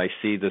fun as I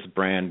see this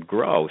brand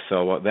grow.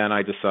 So then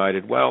I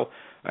decided,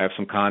 I have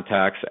some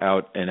contacts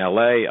out in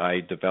L.A.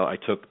 I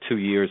took 2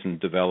 years and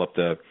developed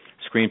a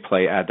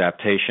screenplay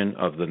adaptation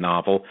of the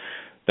novel.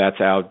 That's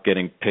out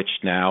getting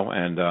pitched now,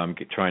 and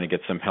trying to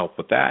get some help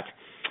with that,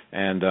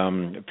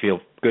 and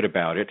feel good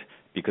about it,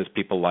 because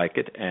people like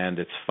it, and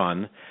it's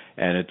fun,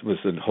 and it was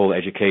the whole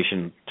education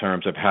in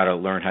terms of how to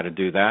learn how to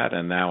do that,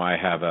 and now I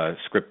have a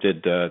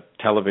scripted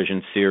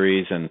television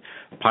series and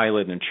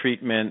pilot and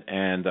treatment,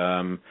 and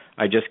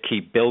I just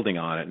keep building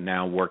on it,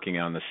 now working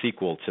on the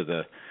sequel to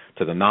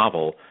the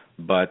novel.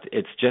 But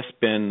it's just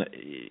been,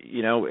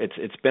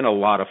 it's been a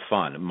lot of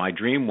fun. My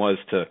dream was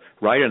to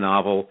write a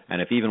novel,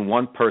 and if even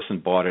one person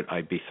bought it,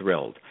 I'd be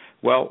thrilled.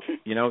 Well,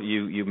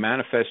 you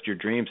manifest your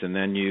dreams, and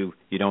then you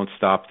don't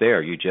stop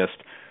there. You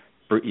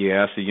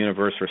ask the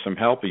universe for some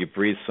help, or you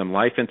breathe some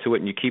life into it,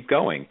 and you keep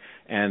going.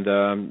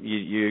 And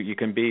you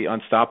can be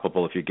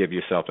unstoppable if you give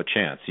yourself a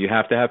chance. You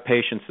have to have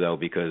patience, though,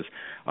 because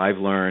I've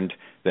learned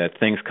that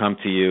things come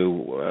to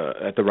you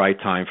at the right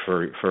time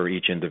for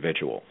each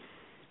individual.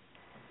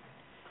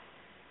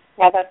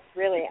 Yeah, that's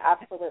really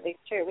absolutely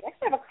true. We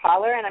actually have a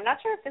caller, and I'm not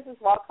sure if this is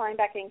Walt calling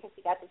back in because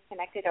he got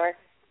disconnected or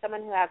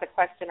someone who has a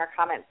question or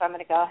comment, so I'm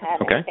going to go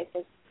ahead and take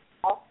this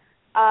call.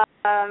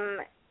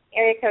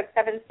 Area code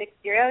 760,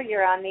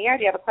 you're on the air.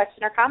 Do you have a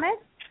question or comment?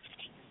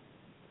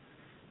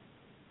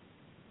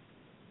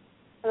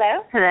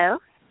 Hello? Hello?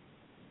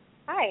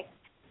 Hi.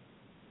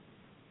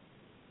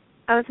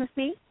 Oh, is this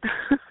me?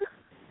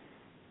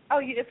 Oh,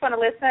 you just want to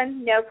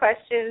listen? No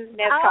questions,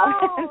 no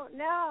comments? Oh,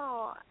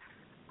 no.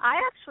 I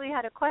actually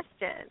had a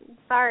question.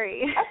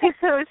 Sorry. Okay.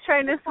 So I was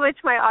trying to switch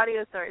my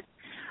audio source.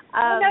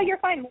 No, you're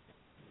fine.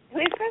 Who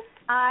is this?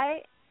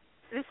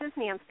 This is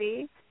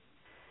Nancy.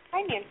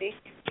 Hi, Nancy.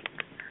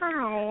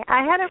 Hi.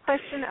 I had a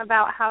question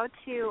about how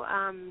to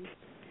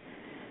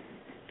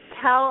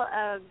tell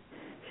a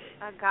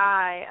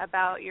guy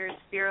about your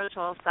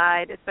spiritual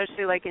side,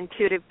 especially like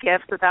intuitive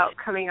gifts, without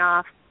coming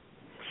off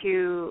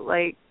too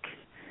like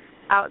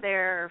out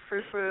there or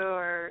frou-frou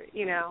or,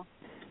 you know,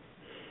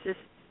 just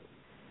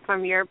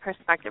from your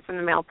perspective, from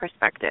the male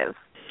perspective,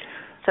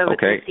 so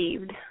it's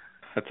received.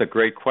 That's a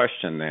great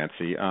question,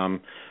 Nancy.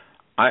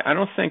 I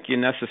don't think you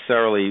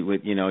necessarily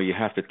would, you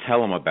have to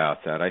tell them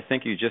about that. I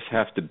think you just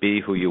have to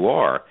be who you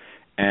are,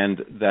 and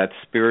that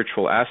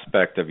spiritual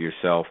aspect of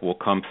yourself will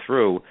come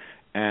through,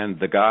 and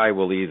the guy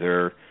will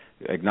either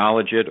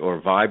acknowledge it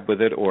or vibe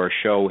with it or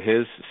show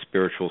his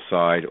spiritual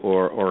side,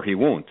 or he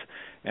won't.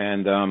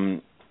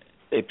 And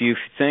if you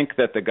think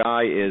that the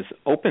guy is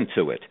open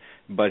to it,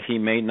 but he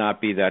may not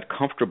be that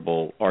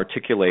comfortable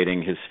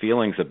articulating his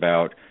feelings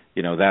about,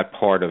 that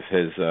part of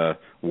his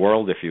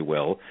world, if you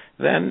will,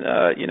 then,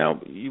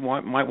 you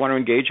might want to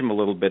engage him a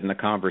little bit in a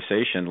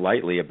conversation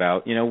lightly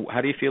about,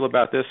 how do you feel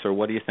about this or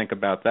what do you think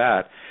about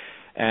that?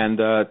 And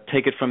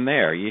take it from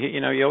there.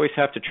 You always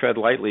have to tread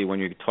lightly when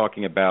you're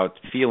talking about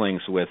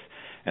feelings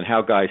and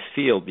how guys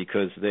feel,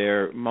 because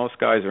most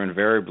guys are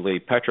invariably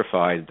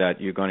petrified that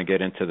you're going to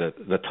get into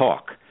the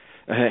talk.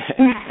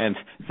 And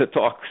the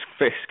talk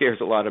scares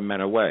a lot of men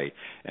away,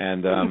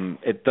 and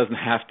it doesn't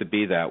have to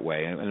be that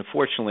way. And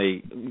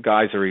unfortunately,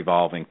 guys are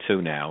evolving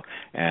too now,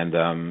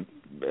 and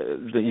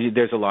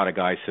there's a lot of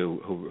guys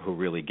who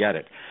really get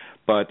it.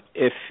 But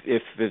if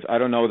I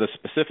don't know the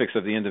specifics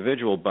of the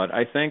individual, but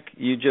I think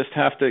you just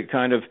have to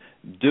kind of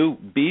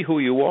be who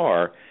you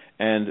are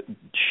and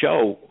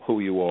show who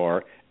you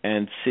are,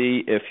 and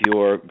see if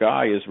your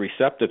guy is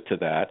receptive to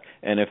that,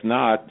 and if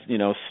not,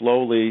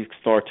 slowly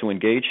start to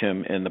engage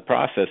him in the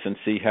process and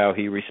see how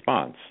he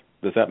responds.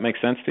 Does that make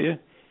sense to you?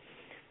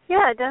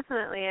 Yeah,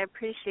 definitely. I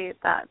appreciate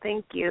that.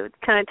 Thank you. It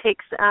kind of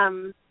takes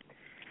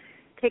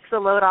the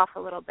load off a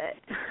little bit.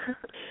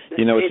 It's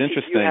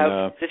interesting.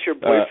 Is this your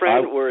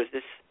boyfriend, or is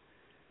this?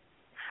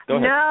 Go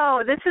ahead.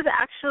 No, this is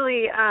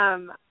actually.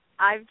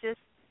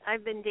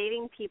 I've been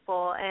dating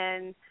people,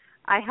 and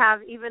I have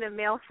even a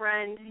male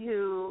friend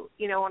who,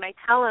 when I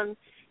tell him,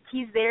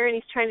 he's there and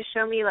he's trying to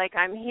show me, like,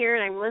 I'm here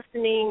and I'm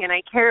listening and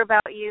I care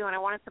about you and I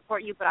want to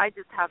support you, but I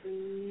just have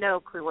no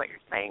clue what you're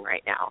saying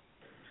right now.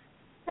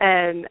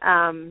 And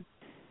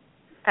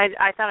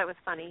I thought it was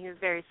funny. He was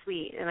very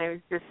sweet, and I was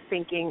just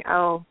thinking,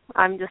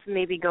 I'm just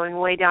maybe going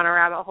way down a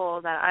rabbit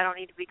hole that I don't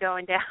need to be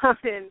going down,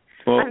 and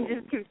I'm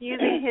just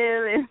confusing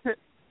him. And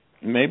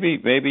Maybe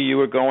you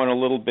were going a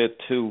little bit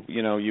too,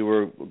 you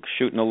were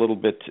shooting a little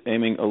bit,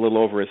 aiming a little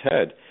over his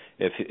head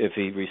if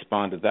he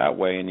responded that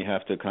way, and you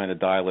have to kind of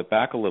dial it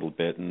back a little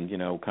bit and,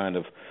 kind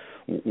of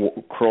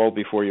crawl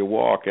before you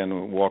walk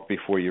and walk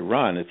before you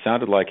run. It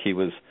sounded like he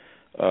was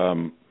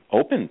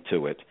open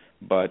to it,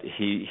 but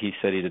he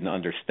said he didn't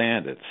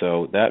understand it.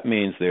 So that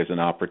means there's an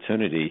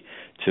opportunity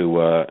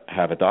to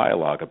have a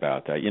dialogue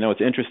about that.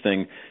 It's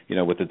interesting,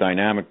 with the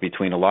dynamic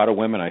between a lot of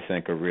women, I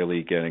think, are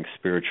really getting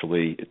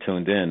spiritually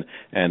tuned in,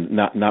 and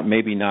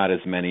maybe not as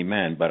many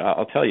men. But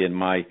I'll tell you, in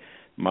my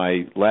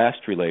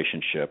last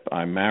relationship,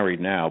 I'm married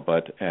now,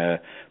 but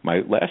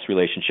my last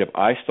relationship,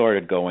 I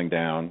started going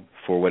down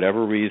for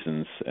whatever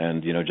reasons,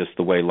 and just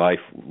the way life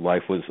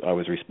was, I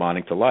was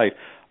responding to life.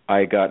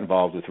 I got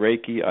involved with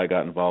Reiki, I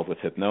got involved with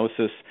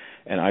hypnosis,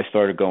 and I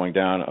started going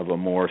down of a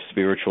more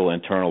spiritual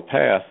internal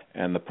path.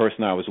 And the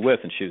person I was with,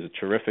 and she was a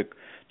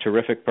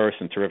terrific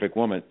person, terrific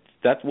woman,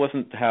 that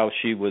wasn't how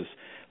she was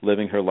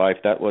living her life.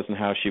 That wasn't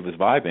how she was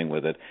vibing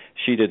with it.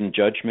 She didn't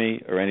judge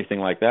me or anything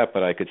like that,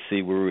 but I could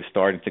see we were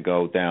starting to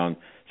go down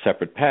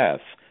separate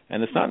paths.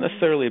 And it's not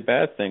necessarily a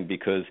bad thing,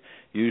 because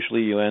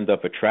usually you end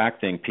up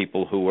attracting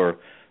people who are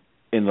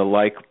in the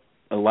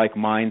like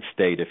mind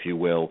state, if you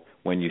will.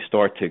 When you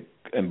start to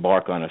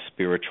embark on a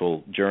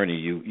spiritual journey,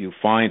 you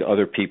find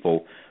other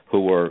people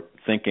who are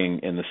thinking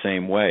in the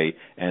same way,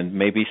 and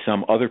maybe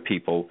some other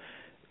people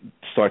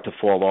start to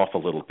fall off a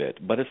little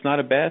bit. But it's not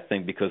a bad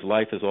thing, because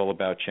life is all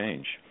about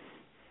change.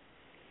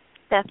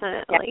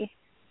 Definitely.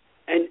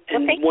 And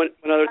one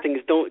other thing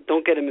is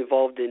don't get him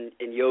involved in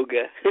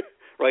yoga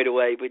right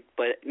away,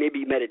 but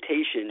maybe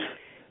meditation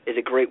is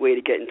a great way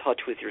to get in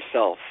touch with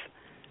yourself.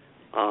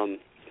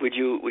 Would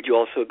you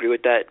also agree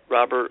with that,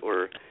 Robert,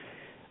 or?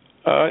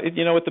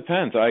 It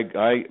depends.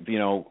 I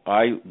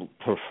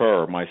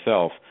prefer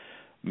myself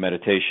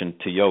meditation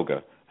to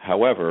yoga.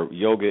 However,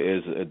 yoga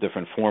is a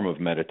different form of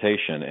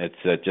meditation.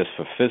 It's just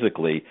for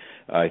physically.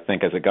 I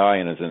think as a guy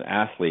and as an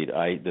athlete,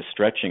 the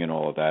stretching and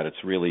all of that,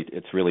 it's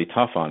really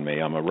tough on me.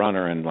 I'm a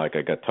runner and I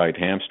got tight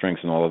hamstrings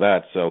and all of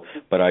that. So,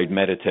 but I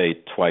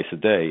meditate twice a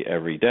day,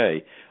 every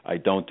day. I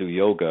don't do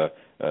yoga,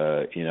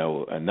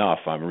 enough.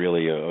 I'm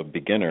really a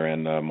beginner,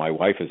 and my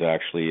wife is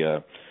actually.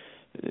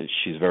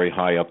 She's very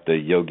high up the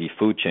yogi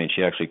food chain.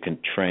 She actually can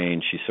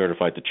train. She's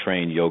certified to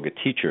train yoga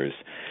teachers.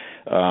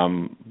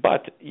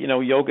 But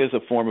yoga is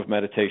a form of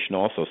meditation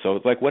also. So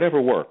it's like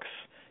whatever works,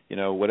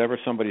 whatever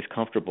somebody's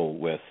comfortable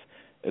with,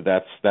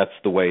 that's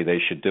the way they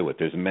should do it.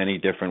 There's many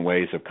different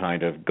ways of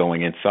kind of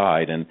going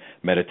inside, and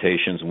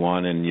meditation's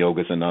one and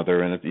yoga's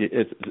another, and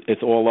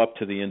it's all up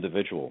to the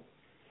individual.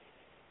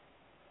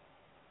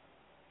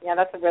 Yeah,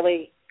 that's a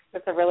really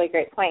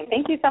great point.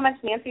 Thank you so much,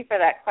 Nancy, for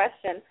that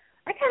question.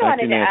 I kind of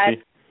wanted to add,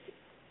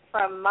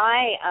 from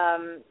my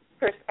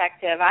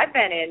perspective, I've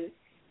been in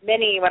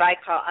many what I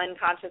call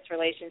unconscious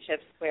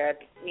relationships, where,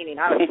 meaning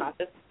I was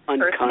conscious.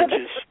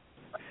 Unconscious.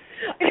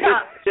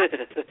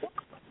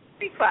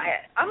 Be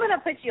quiet. I'm going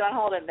to put you on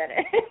hold a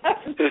minute.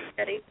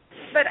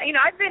 But,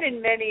 I've been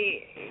in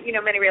many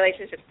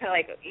relationships, kind of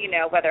like,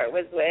 whether it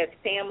was with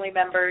family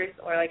members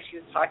or like she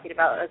was talking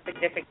about a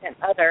significant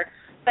other.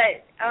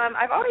 But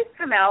I've always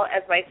come out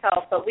as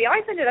myself, but we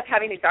always ended up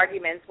having these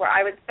arguments where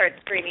I would start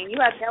screaming, "You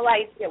have no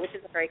idea," which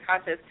isn't very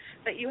conscious,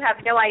 but you have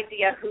no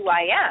idea who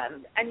I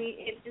am. I mean,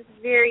 it's just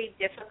very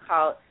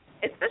difficult,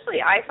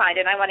 especially I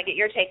find, and I want to get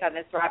your take on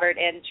this, Robert,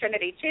 and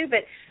Trinity too,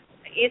 but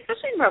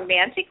especially in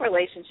romantic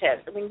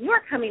relationships, when you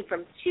are coming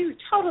from two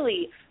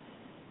totally,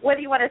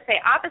 whether you want to say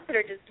opposite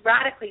or just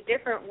radically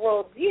different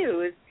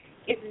worldviews,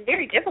 it's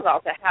very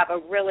difficult to have a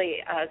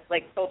really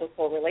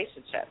soul-to-soul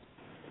relationship.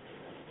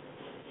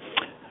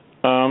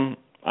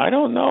 I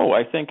don't know.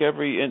 I think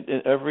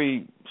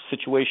every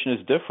situation is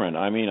different.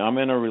 I mean, I'm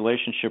in a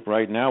relationship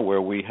right now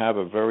where we have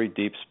a very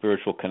deep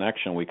spiritual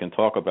connection. We can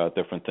talk about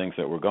different things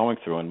that we're going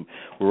through, and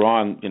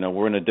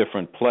we're in a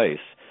different place.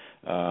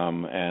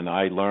 And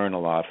I learn a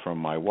lot from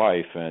my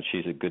wife, and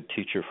she's a good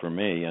teacher for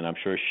me, and I'm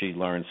sure she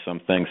learns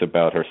some things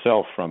about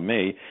herself from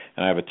me.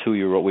 And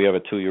we have a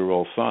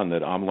 2-year-old son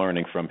that I'm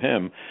learning from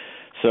him.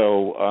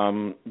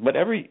 So, but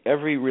every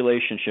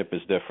relationship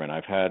is different.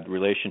 I've had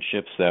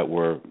relationships that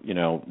were,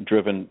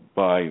 driven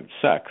by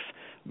sex,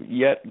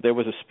 yet there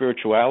was a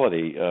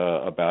spirituality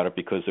about it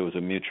because there was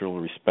a mutual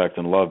respect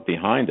and love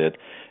behind it,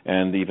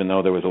 and even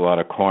though there was a lot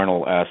of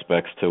carnal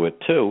aspects to it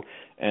too.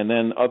 And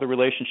then other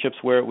relationships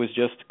where it was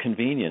just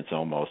convenience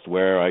almost,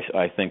 where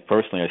I think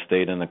personally I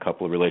stayed in a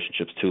couple of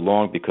relationships too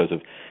long because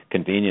of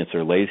convenience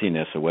or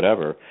laziness or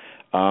whatever.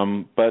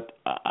 But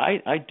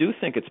I do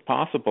think it's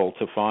possible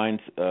to find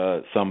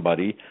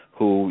somebody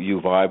who you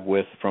vibe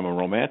with from a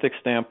romantic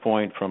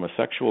standpoint, from a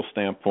sexual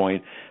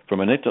standpoint, from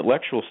an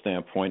intellectual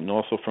standpoint, and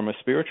also from a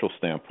spiritual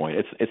standpoint.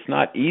 It's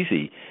not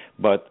easy,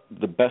 but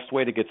the best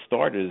way to get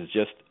started is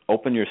just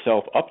open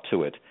yourself up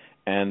to it.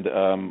 And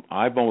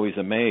I'm always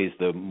amazed,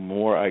 the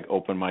more I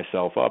open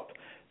myself up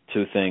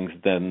to things,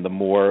 then the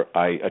more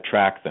I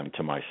attract them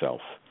to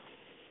myself.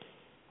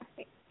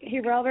 Hey,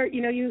 Robert,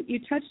 you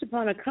touched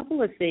upon a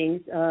couple of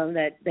things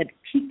that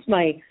piqued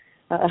my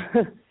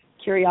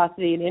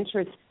curiosity and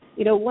interest.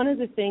 One of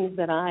the things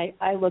that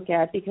I look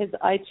at, because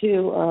I,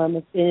 too,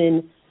 have been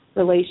in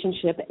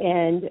relationship,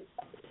 and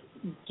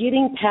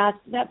getting past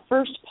that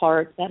first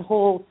part, that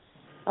whole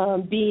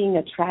being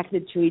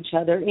attracted to each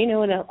other,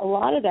 and a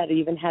lot of that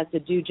even has to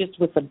do just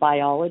with our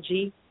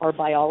biology,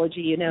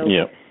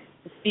 Yeah.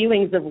 The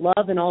feelings of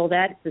love and all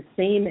that, it's the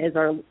same as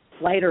our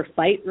flight or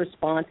fight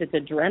response. It's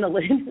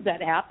adrenaline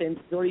that happens,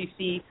 or you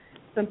see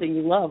something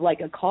you love, like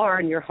a car,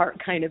 and your heart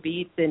kind of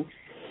beats. And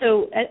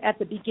so at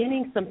the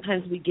beginning,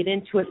 sometimes we get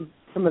into it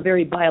from a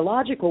very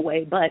biological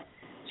way, but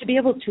to be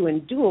able to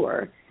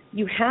endure,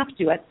 you have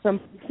to, at some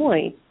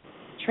point,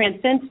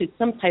 transcend to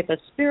some type of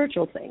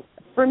spiritual thing.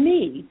 For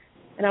me,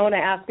 and I want to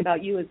ask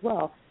about you as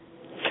well,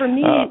 for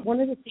me, one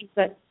of the things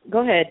that,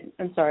 go ahead,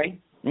 I'm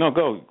sorry. No,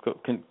 go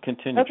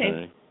continue.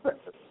 Okay.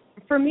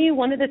 For me,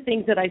 one of the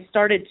things that I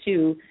started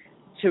to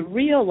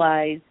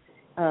realize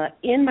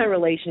in my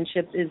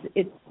relationships is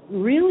it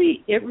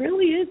really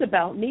is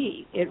about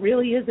me. It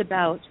really is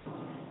about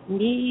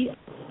me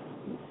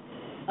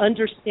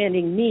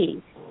understanding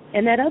me.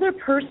 And that other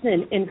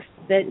person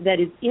that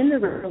is in the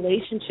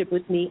relationship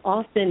with me,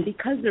 often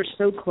because they're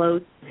so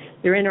close,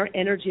 they're in our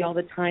energy all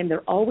the time,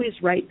 they're always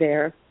right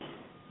there.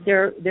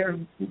 They're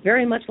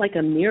very much like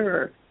a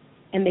mirror,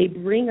 and they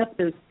bring up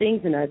those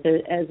things in us.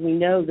 As we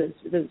know,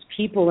 those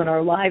people in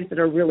our lives that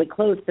are really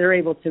close, they're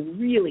able to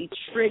really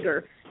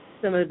trigger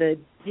some of the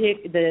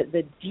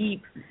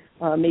deep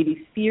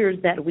maybe fears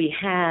that we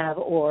have,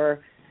 or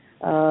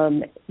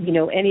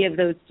any of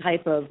those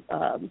type of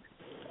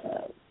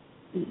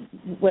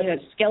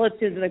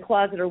skeletons in the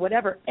closet or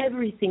whatever.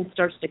 Everything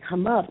starts to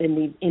come up in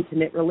these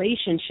intimate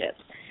relationships,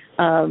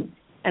 and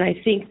I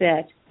think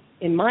that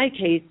in my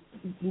case,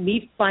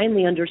 me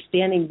finally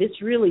understanding this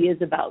really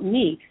is about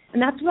me.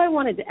 And that's what I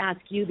wanted to ask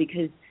you,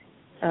 because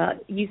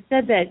you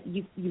said that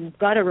you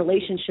got a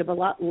relationship a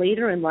lot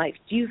later in life.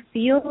 Do you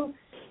feel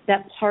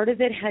that part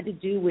of it had to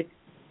do with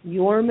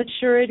your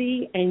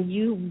maturity and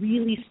you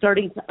really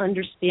starting to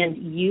understand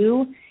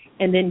you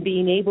and then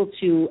being able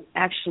to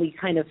actually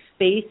kind of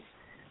face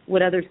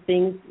what other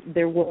things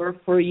there were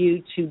for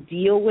you to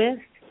deal with?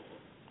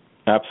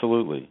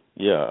 Absolutely.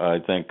 Yeah, I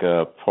think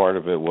part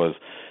of it was,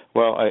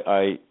 well,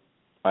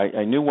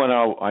 I knew when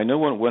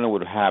it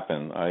would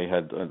happen. I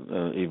had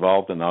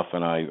evolved enough,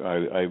 and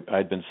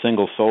I'd been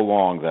single so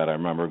long that I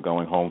remember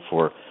going home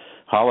for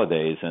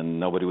holidays, and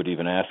nobody would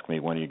even ask me,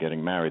 when are you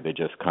getting married? They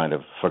just kind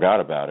of forgot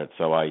about it.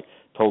 So I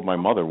told my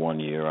mother one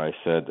year, I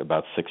said,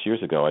 about 6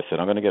 years ago, I said,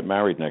 I'm going to get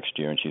married next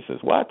year. And she says,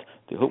 what?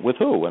 With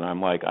who? And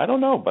I'm like, I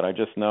don't know, but I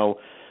just know.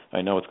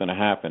 I know it's going to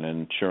happen.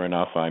 And sure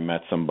enough, I met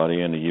somebody,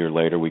 and a year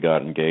later we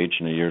got engaged,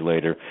 and a year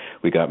later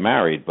we got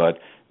married. But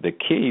the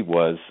key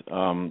was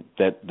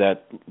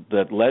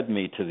that led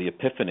me to the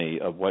epiphany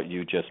of what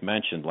you just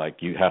mentioned. Like,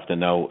 you have to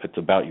know it's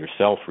about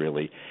yourself,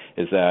 really.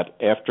 Is that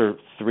after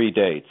 3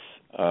 dates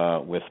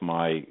with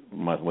my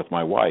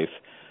wife,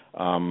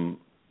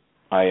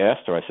 I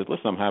asked her. I said,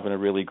 "Listen, I'm having a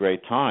really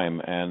great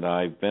time, and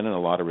I've been in a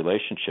lot of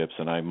relationships,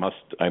 and I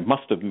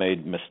must have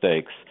made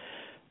mistakes.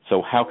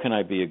 So how can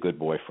I be a good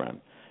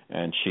boyfriend?"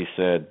 And she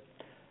said,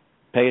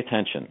 "Pay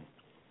attention."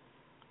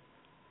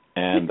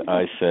 And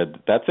I said,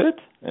 "That's it?"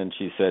 And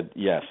she said,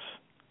 "Yes."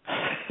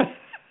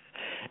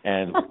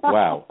 And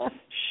wow,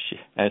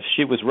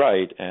 she was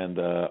right, and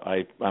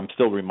I'm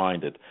still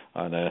reminded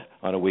on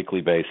a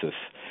weekly basis.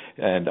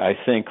 And I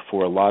think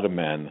for a lot of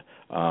men,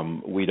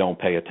 we don't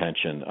pay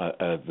attention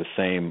at the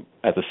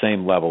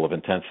same level of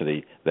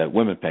intensity that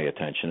women pay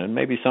attention. And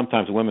maybe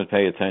sometimes women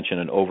pay attention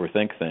and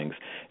overthink things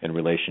in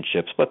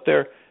relationships, but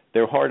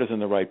their heart is in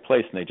the right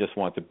place, and they just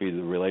want the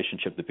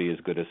relationship to be as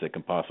good as it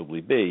can possibly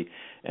be.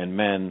 And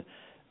men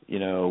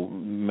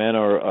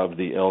are of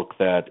the ilk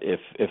that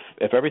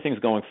if everything's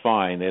going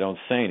fine, they don't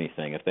say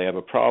anything. If they have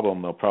a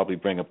problem, they'll probably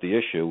bring up the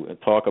issue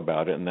and talk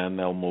about it, and then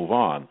they'll move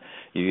on.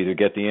 You either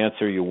get the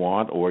answer you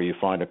want, or you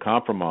find a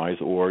compromise,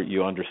 or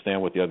you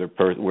understand what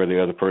where the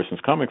other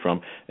person's coming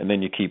from, and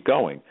then you keep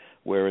going.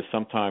 Whereas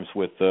sometimes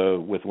with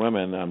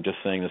women, I'm just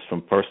saying this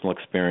from personal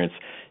experience,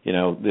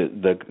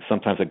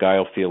 sometimes a guy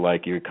will feel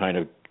like you're kind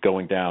of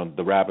going down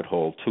the rabbit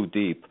hole too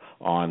deep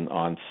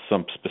on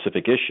some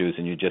specific issues,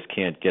 and you just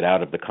can't get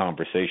out of the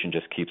conversation,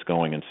 just keeps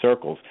going in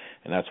circles.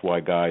 And that's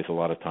why guys a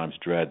lot of times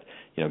dread,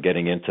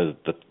 getting into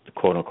the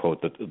quote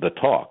unquote the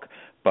talk.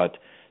 But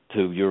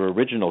to your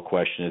original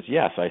question is,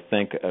 yes, I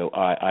think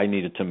I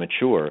needed to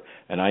mature,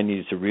 and I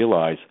needed to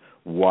realize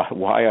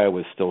why I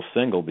was still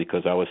single,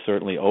 because I was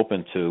certainly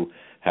open to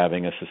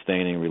having a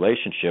sustaining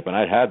relationship, and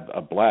I'd had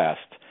a blast,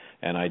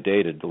 and I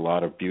dated a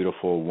lot of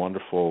beautiful,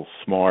 wonderful,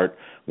 smart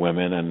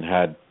women, and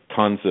had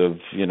tons of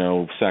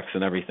sex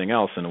and everything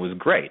else, and it was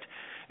great.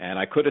 And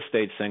I could have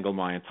stayed single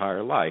my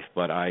entire life,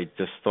 but I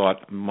just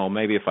thought, well,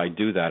 maybe if I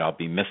do that, I'll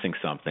be missing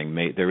something.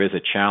 There is a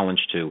challenge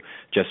to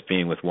just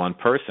being with one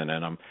person,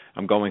 and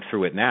I'm going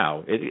through it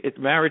now.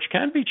 Marriage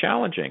can be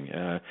challenging.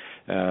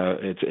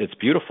 It's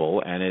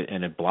beautiful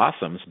and it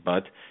blossoms,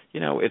 but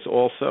it's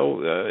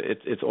also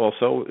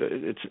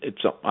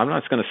I'm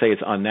not going to say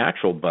it's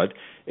unnatural, but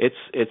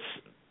it's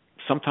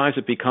sometimes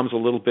it becomes a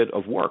little bit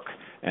of work.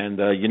 And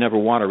you never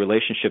want a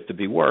relationship to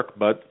be work,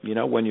 but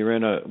when you're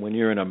in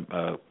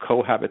a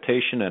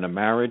cohabitation and a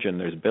marriage, and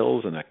there's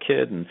bills and a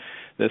kid and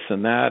this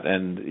and that,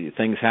 and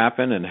things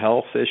happen and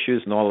health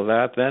issues and all of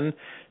that,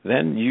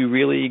 then you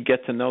really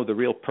get to know the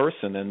real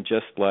person. And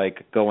just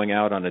like going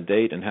out on a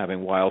date and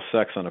having wild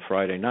sex on a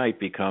Friday night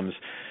becomes,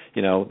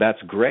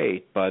 that's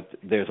great, but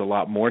there's a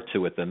lot more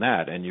to it than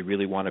that, and you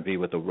really want to be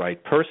with the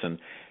right person.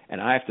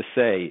 And I have to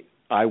say,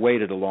 I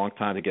waited a long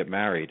time to get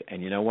married,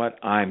 and you know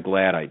what? I'm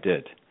glad I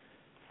did.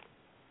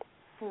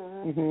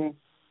 Mm-hmm.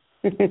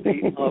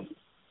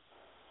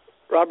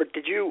 Robert,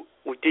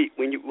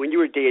 when you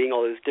were dating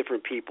all those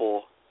different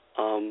people,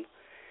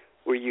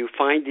 were you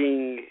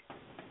finding,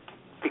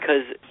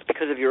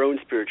 because of your own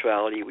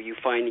spirituality, were you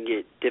finding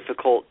it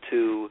difficult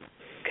to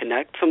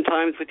connect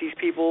sometimes with these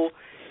people?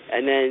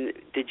 And then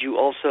did you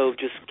also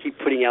just keep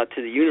putting out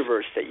to the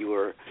universe that you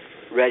were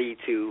ready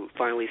to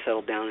finally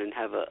settle down and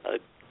have a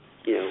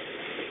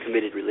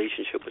committed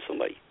relationship with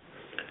somebody?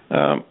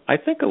 I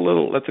think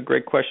that's a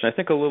great question. I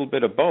think a little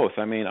bit of both.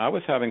 I mean, I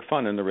was having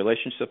fun in the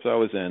relationships I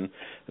was in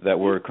that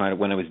were kind of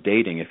when I was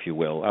dating, if you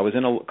will. I was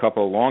in a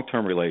couple of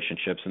long-term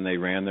relationships, and they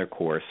ran their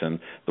course, and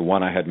the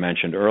one I had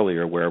mentioned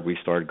earlier where we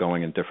started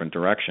going in different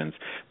directions.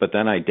 But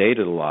then I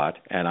dated a lot,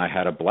 and I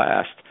had a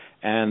blast.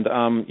 And,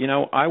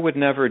 I would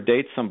never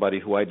date somebody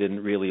who I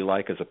didn't really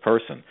like as a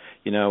person.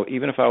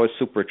 Even if I was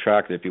super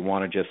attractive, if you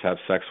want to just have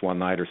sex one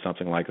night or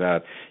something like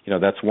that,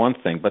 that's one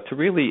thing. But to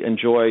really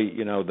enjoy,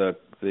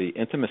 the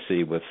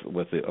intimacy with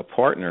a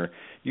partner,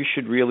 you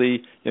should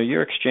really,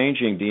 you're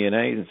exchanging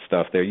DNA and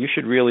stuff there. You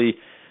should really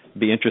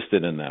be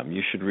interested in them.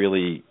 You should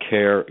really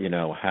care,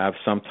 have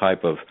some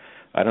type of,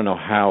 I don't know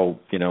how,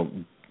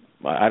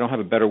 I don't have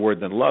a better word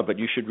than love, but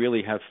you should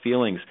really have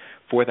feelings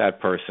for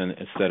that person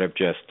instead of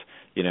just,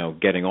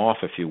 getting off,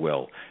 if you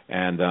will.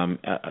 And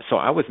so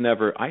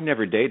I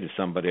never dated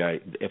somebody.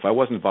 If I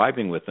wasn't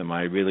vibing with them,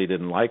 I really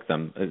didn't like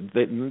them. It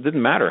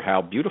didn't matter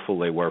how beautiful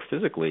they were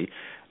physically.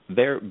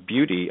 Their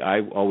beauty,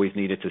 I always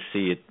needed to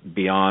see it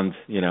beyond,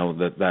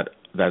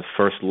 that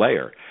first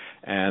layer.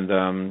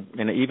 And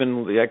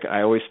even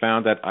I always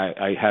found that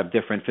I have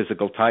different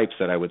physical types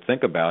that I would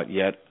think about,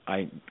 yet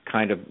I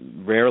kind of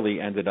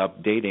rarely ended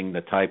up dating the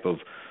type of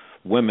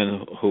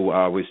women who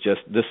I was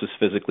just, this is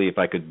physically, if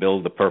I could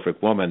build the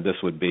perfect woman, this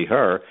would be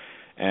her.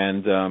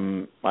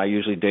 And I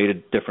usually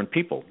dated different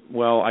people.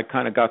 Well, I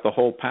kind of got the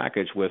whole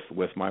package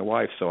with my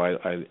wife, so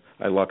I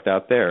lucked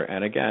out there.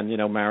 And again,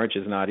 marriage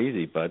is not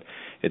easy, but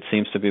it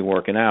seems to be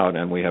working out,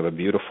 and we have a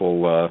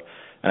beautiful,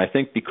 and I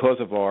think because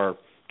of our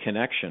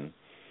connection,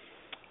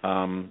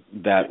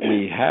 that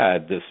we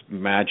had this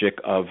magic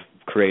of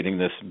creating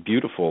this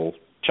beautiful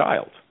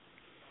child.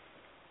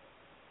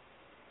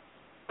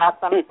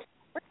 Awesome.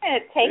 We're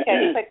going to take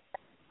a quick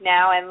break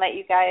now and let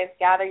you guys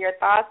gather your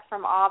thoughts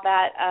from all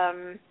that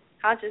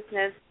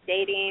consciousness,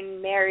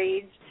 dating,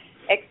 marriage,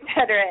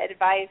 etc.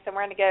 advice. And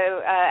we're going to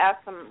go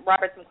ask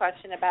Robert some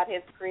question about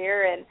his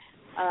career and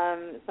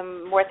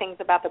some more things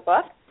about the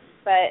book.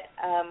 But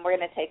we're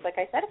going to take, like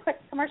I said, a quick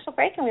commercial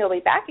break, and we'll be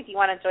back. If you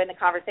want to join the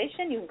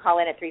conversation, you can call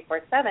in at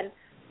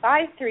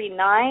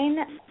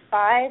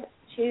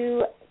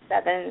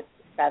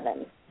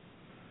 347-539-5277.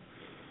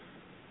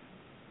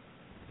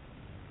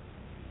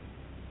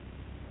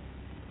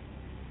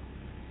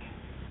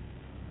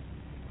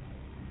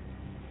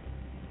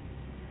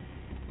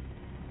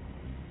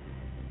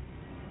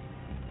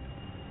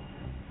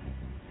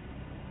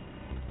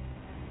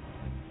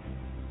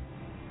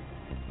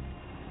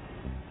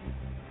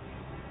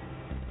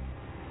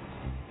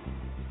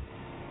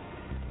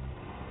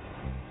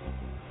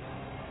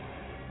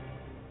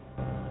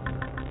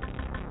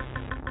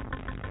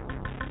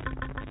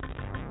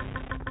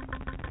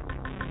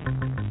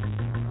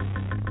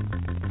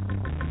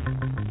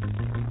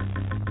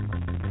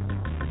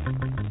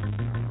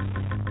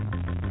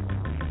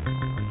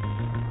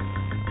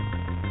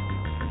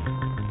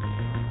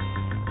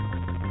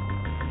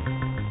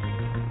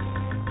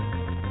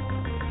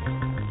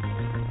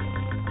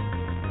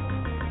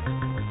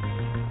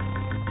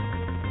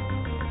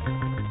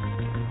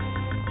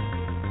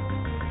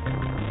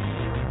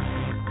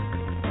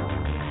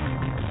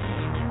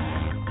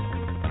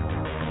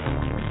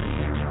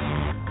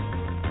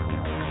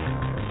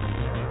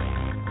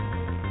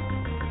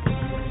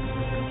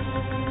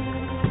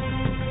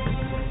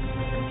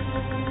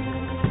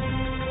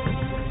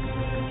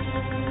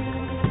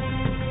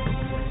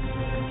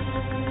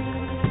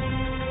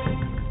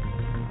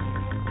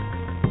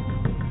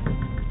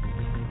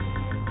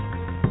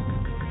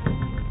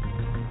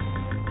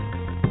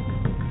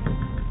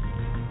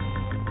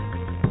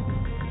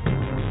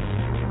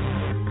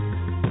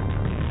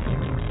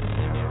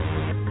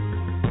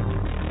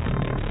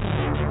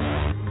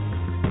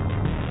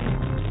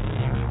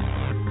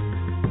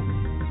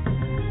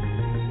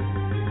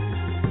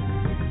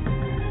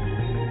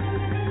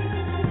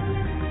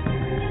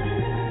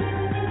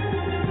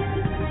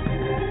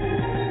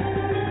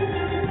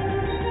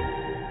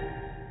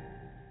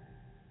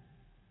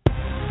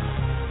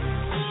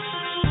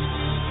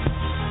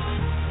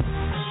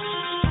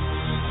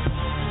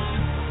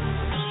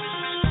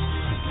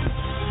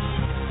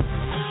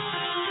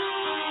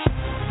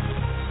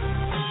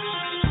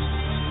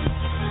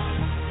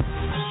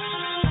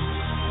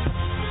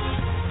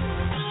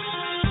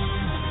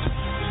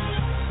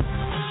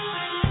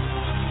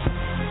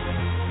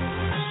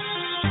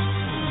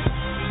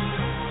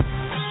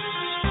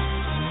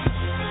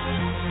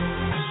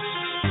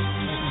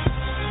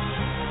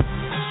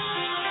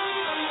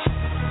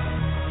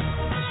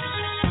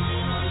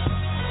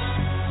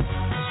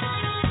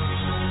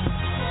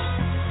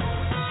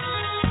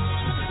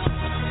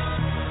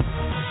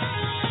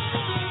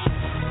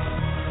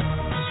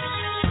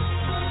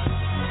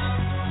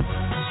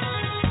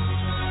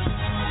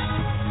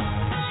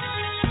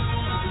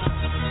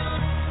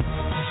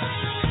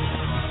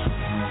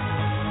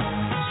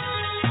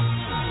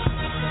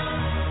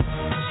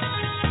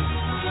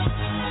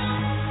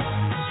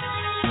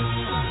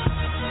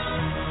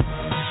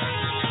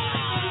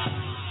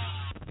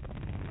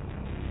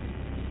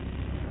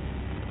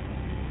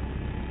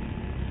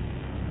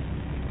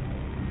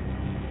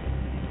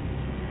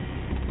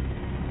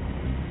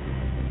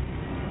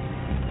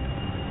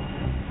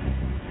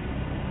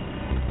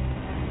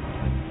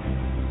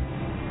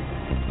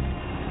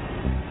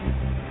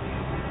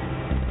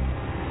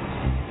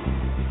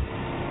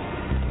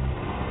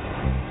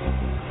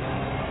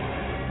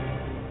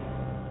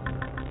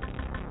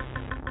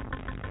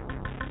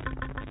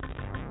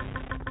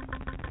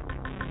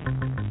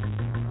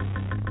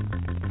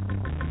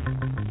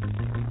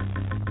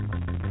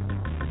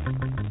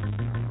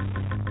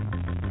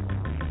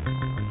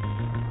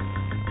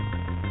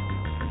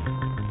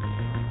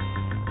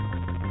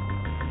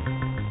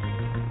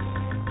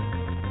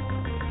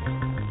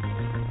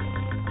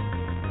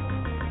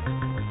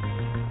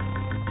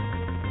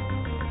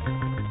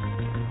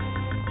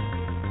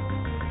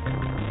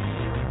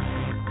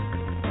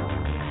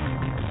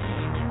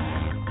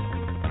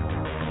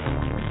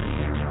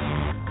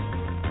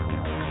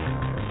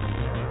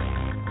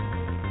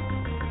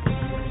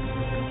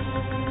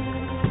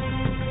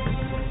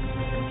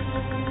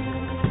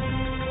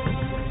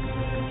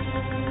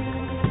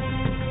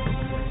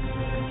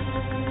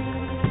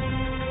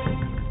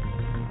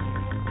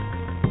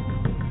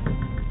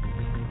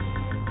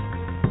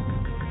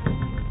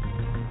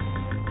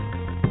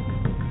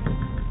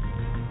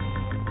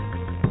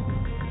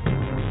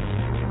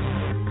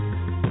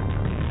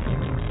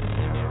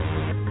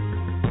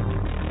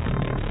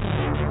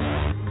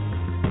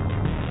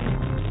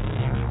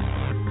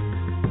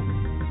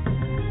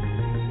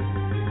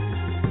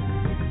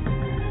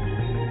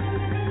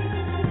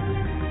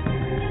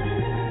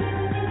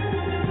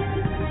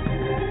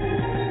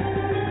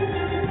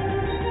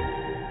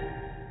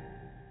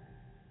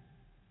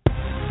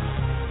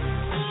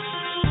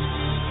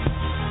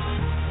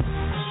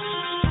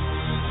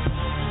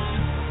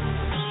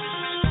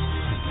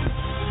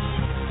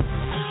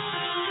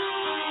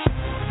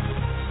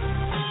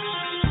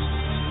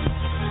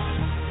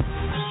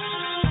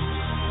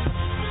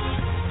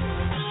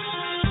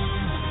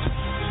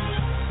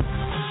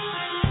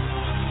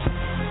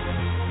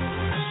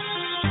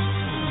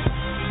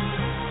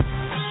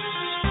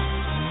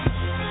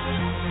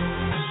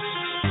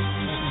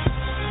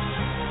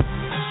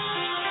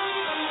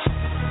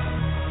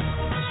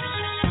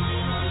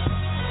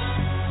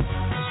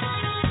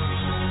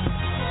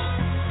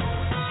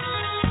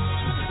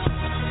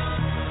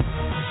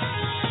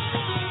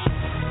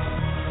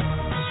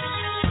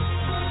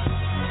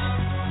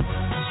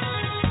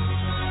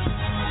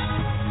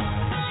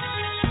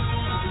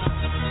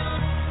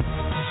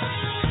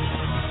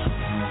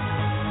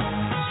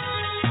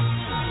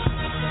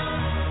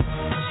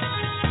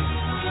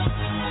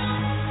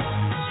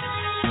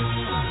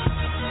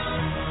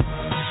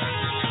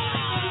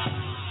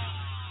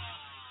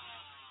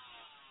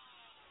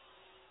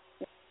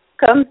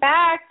 Welcome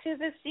back to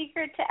The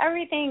Secret to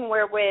Everything.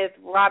 We're with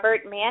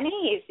Robert Manni.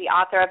 He's the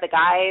author of The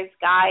Guide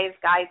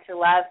to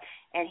Love,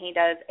 and he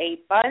does a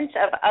bunch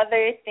of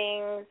other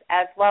things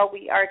as well.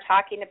 We are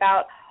talking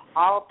about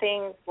all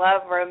things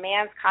love,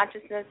 romance,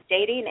 consciousness,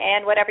 dating,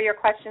 and whatever your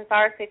questions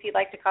are. So if you'd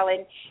like to call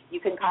in,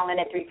 you can call in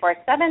at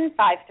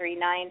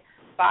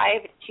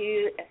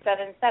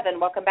 347-539-5277.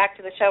 Welcome back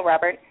to the show,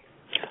 Robert.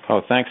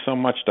 Oh, thanks so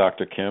much,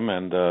 Dr. Kim,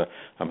 and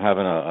I'm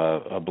having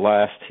a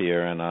blast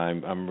here, and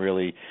I'm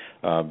really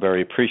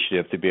very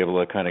appreciative to be able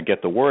to kind of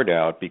get the word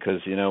out, because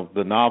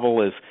the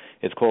novel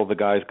it's called The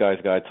Guy's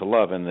Guide to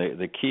Love, and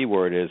the key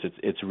word is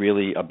it's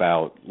really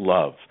about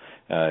love.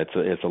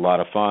 It's a lot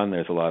of fun.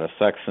 There's a lot of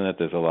sex in it.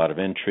 There's a lot of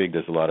intrigue.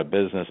 There's a lot of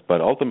business,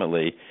 but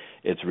ultimately,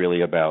 it's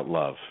really about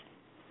love.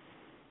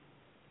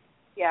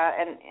 Yeah,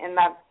 and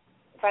that's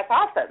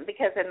awesome,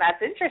 and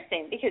that's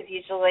interesting, because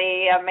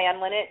usually a man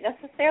wouldn't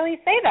necessarily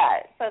say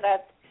that. So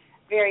that's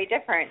very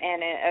different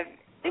and a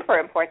super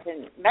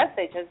important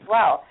message as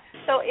well.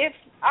 So if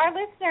our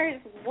listeners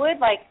would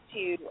like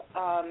to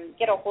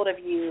get a hold of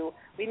you,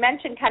 we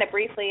mentioned kind of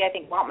briefly, I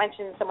think Walt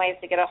mentioned some ways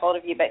to get a hold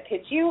of you, but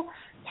could you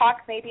talk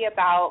maybe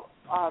about,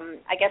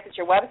 I guess it's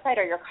your website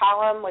or your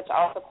column, which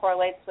also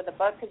correlates with the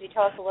book? Could you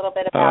tell us a little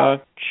bit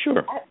about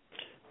Sure.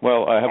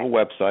 Well, I have a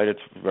website.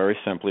 It's very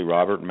simply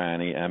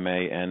robertmanni,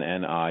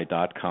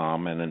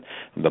 MANNI.com, and then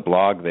the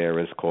blog there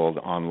is called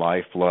On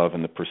Life, Love,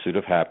 and the Pursuit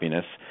of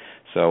Happiness.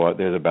 So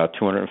there's about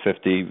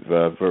 250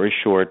 very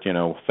short,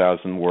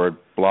 1,000-word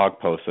blog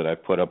posts that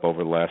I've put up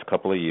over the last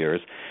couple of years,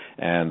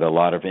 and a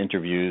lot of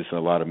interviews, a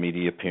lot of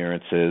media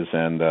appearances,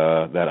 and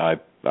that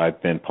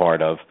I've been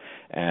part of.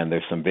 And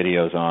there's some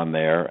videos on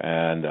there,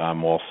 and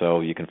I'm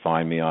also, you can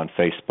find me on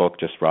Facebook,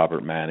 just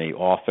Robert Manni,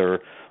 author,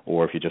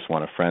 or if you just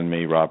want to friend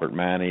me, Robert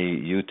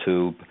Manni,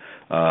 YouTube.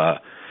 I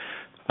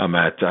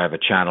have a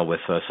channel with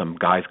some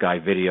Guys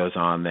Guide videos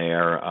on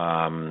there,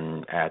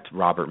 at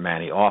Robert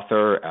Manni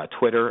Author,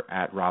 Twitter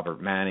at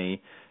Robert Manni,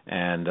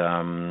 and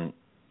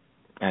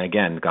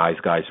again,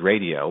 Guys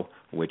Radio,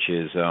 which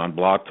is on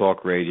Blog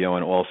Talk Radio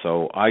and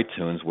also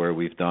iTunes, where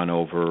we've done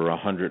over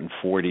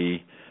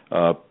 140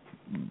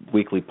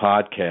 weekly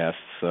podcasts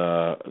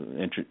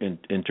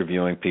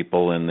interviewing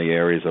people in the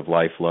areas of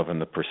life, love, and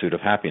the pursuit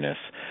of happiness.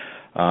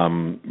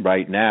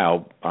 Right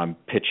now, I'm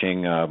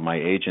pitching, my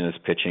agent is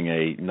pitching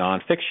a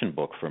nonfiction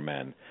book for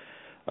men,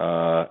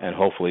 and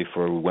hopefully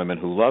for women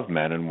who love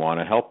men and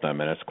want to help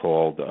them, and it's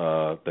called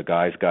The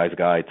Guy's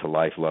Guide to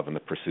Life, Love, and the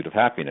Pursuit of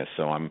Happiness.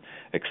 So I'm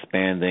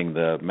expanding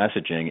the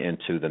messaging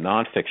into the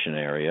nonfiction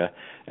area,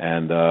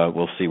 and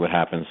we'll see what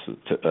happens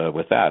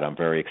with that. I'm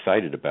very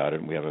excited about it,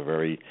 and we have a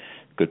very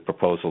good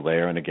proposal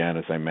there. And again,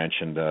 as I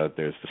mentioned,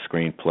 there's the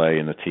screenplay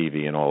and the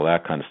TV and all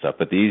that kind of stuff.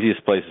 But the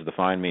easiest places to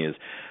find me is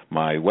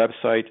my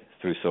website,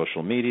 through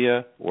social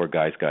media, or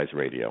Guys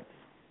Radio.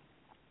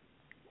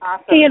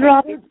 Awesome. Hey, and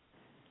Robert.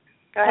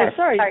 Go ahead.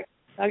 Sorry.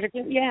 Dr.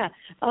 Kim. Yeah.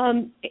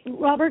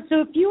 Robert, so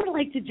if you would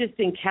like to just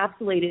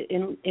encapsulate it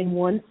in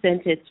one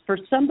sentence, for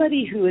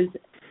somebody who has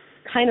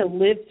kind of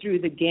lived through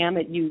the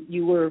gamut,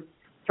 you were,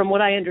 from what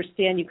I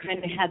understand, you kind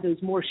of had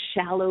those more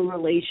shallow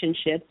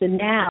relationships, and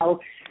now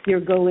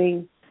you've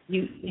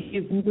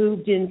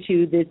moved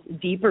into this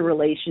deeper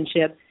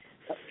relationship.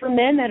 For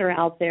men that are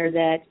out there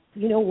that,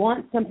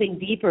 want something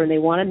deeper and they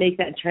want to make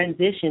that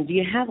transition, do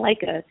you have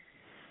like a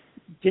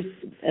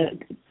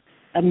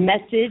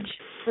message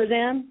for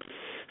them?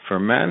 For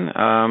men,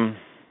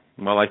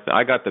 well,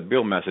 I got the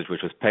real message,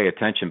 which was pay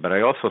attention, but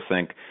I also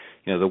think,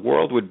 the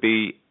world would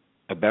be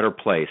a better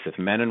place if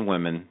men and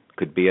women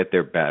could be at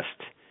their best,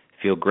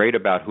 feel great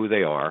about who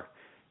they are,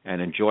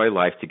 and enjoy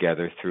life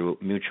together through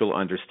mutual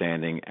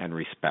understanding and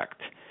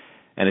respect.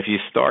 And if you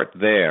start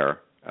there,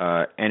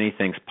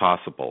 anything's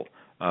possible.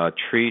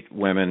 Treat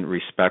women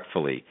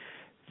respectfully.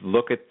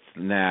 Look at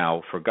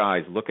now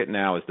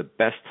as the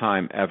best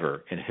time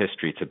ever in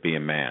history to be a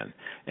man,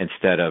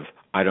 instead of,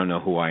 I don't know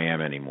who I am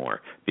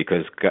anymore,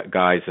 because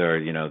guys are,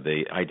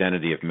 the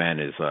identity of men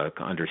is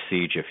under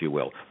siege, if you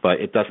will. But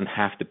it doesn't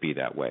have to be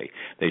that way.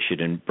 They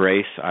should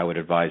I would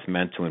advise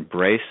men to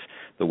embrace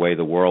the way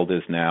the world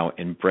is now,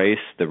 embrace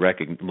the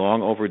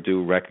long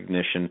overdue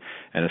recognition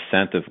and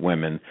ascent of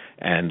women,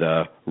 and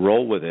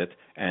roll with it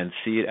and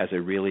see it as a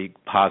really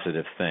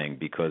positive thing,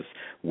 because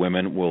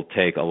women will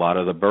take a lot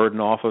of the burden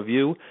off of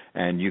you,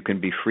 and you can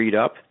be freed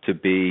up to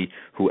be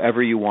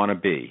whoever you want to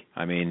be.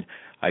 I mean,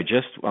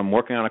 I'm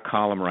working on a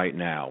column right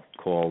now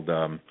called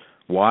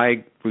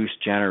Why Bruce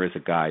Jenner is a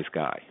Guy's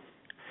Guy.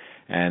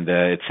 And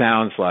it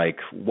sounds like,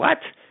 what?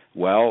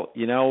 Well,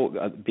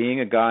 being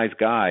a guy's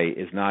guy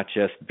is not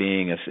just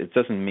it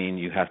doesn't mean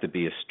you have to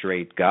be a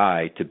straight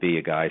guy to be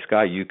a guy's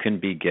guy. You can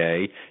be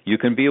gay. You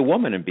can be a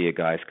woman and be a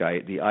guy's guy.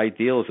 The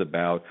ideal is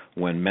about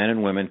when men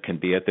and women can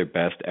be at their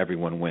best,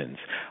 everyone wins.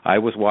 I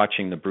was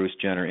watching the Bruce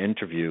Jenner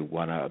interview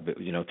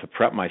to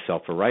prep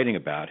myself for writing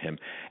about him.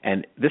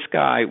 And this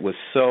guy was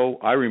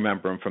I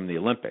remember him from the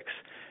Olympics.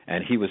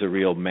 And he was a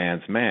real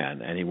man's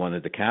man. And he won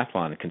the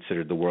decathlon and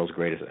considered the world's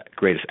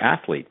greatest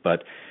athlete.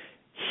 But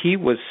he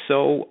was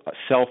so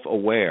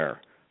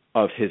self-aware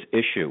of his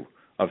issue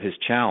his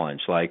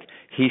challenge. Like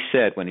he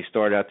said when he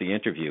started out the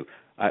interview,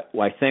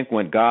 I think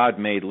when God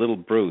made little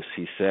Bruce,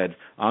 he said,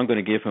 I'm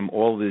going to give him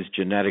all of his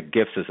genetic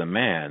gifts as a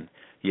man,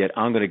 yet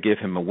I'm going to give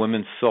him a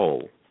woman's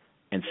soul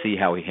and see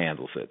how he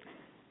handles it.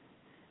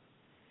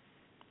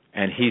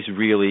 And he's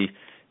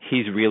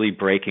really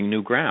breaking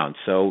new ground.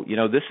 So,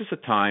 this is a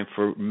time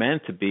for men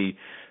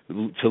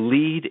to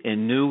lead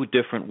in new,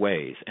 different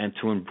ways and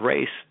to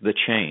embrace the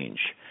change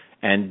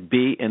and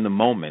be in the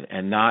moment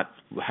and not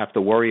have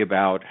to worry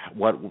about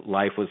what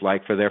life was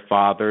like for their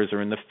fathers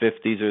or in the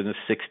 50s or in the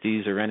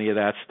 60s or any of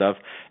that stuff,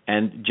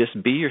 and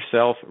just be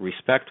yourself,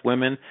 respect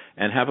women,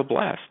 and have a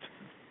blast.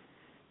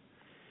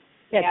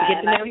 Yeah, to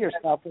get to know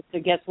yourself, which I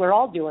guess we're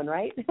all doing,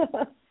 right? There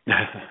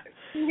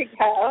you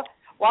go.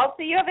 Walt,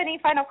 do you have any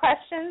final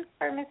questions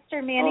for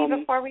Mr. Manni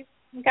before we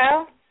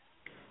go?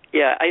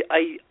 Yeah,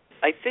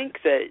 I think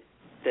that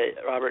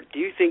Robert, do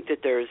you think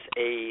that there's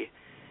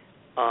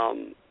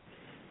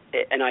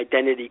an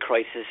identity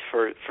crisis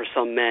for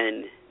some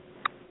men,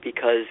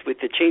 because with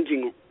the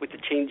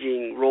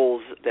changing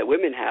roles that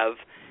women have,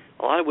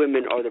 a lot of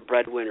women are the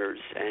breadwinners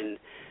and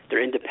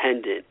they're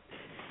independent,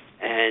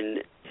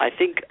 and I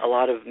think a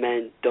lot of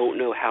men don't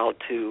know how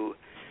to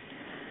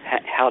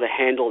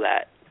handle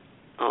that.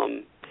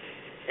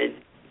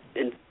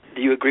 And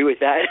do you agree with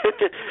that?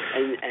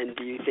 and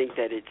do you think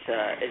that it's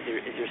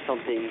is there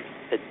something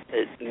that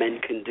men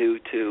can do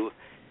to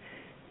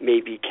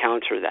maybe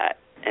counter that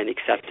and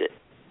accept it?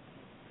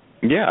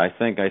 Yeah, I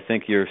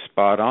think you're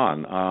spot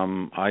on.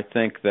 I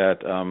think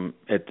that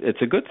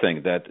it's a good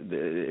thing that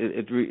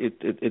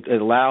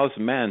it allows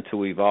men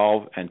to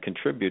evolve and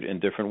contribute in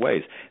different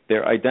ways.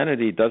 Their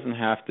identity doesn't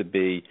have to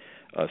be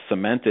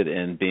cemented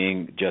in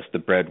being just the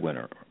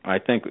breadwinner. I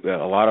think a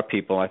lot of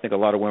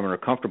women are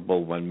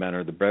comfortable when men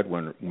are the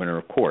breadwinner,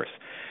 of course.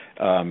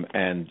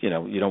 And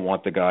you don't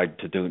want the guy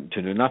to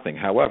do nothing.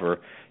 However,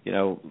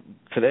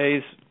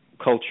 today's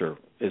culture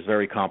is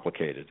very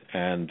complicated,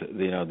 and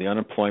the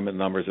unemployment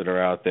numbers that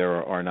are out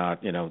there are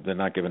not, they're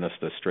not giving us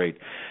the straight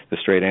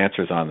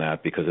answers on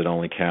that, because it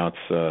only counts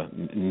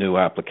new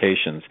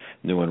applications,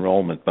 new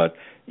enrollment. But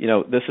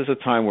this is a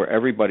time where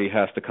everybody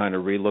has to kind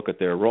of relook at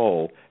their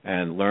role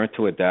and learn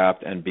to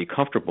adapt and be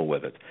comfortable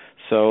with it.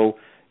 So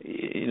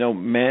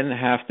men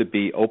have to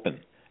be open,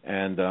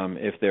 and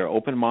if they're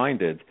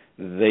open-minded,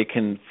 they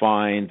can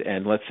find,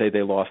 and let's say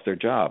they lost their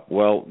job,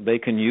 well, they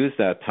can use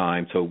that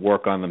time to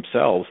work on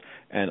themselves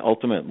and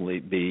ultimately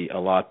be a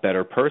lot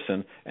better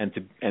person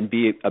and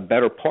be a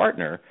better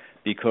partner,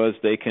 because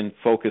they can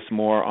focus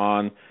more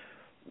on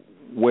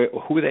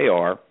who they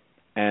are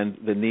and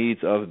the needs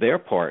of their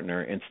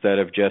partner, instead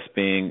of just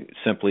being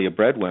simply a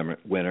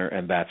breadwinner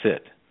and that's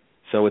it.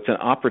 So it's an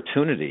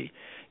opportunity,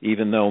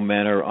 even though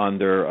men are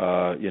under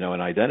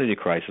an identity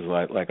crisis,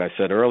 like I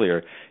said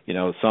earlier.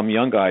 Some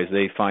young guys,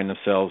 they find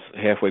themselves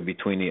halfway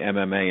between the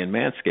MMA and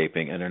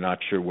manscaping, and they're not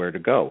sure where to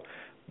go.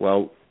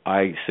 Well,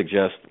 I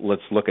suggest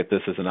let's look at this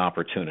as an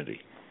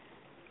opportunity.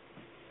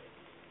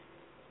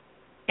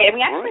 Okay,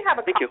 we actually have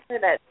a caller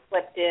that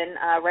slipped in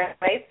right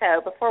away,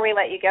 so before we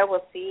let you go,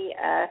 we'll see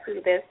who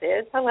this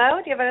is.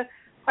 Hello, do you have a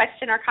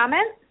question or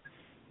comment?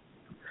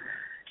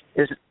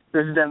 This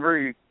is Denver. Are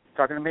you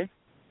talking to me?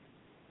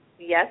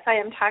 Yes, I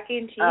am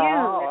talking to you.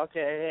 Oh,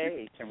 okay.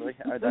 Hey, Kimberly.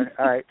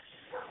 All right.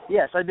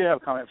 Yes, I do have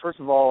a comment. First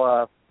of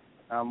all,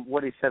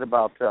 what he said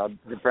about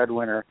the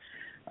breadwinner,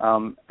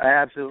 I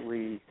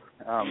absolutely...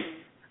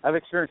 I've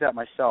experienced that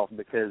myself,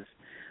 because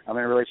I'm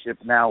in a relationship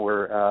now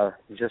where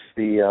just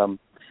the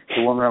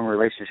woman I'm in a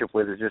relationship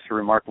with is just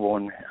remarkable,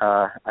 and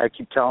I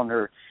keep telling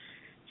her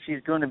she's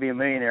going to be a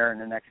millionaire in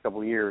the next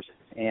couple of years,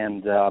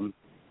 and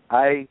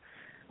I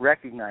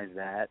recognize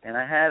that, and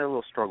I had a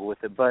little struggle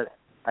with it, but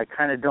I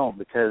kind of don't,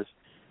 because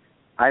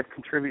I've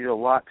contributed a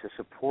lot to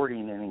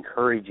supporting and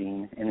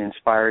encouraging and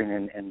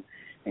inspiring and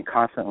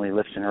constantly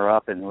lifting her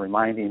up and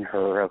reminding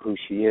her of who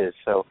she is.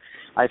 So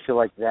I feel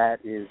like that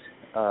is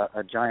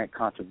a giant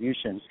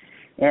contribution.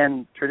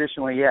 And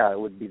traditionally, it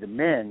would be the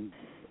men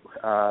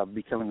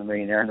becoming the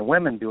millionaire and the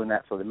women doing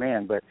that for the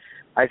man. But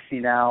I see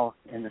now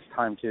in this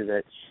time, too,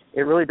 that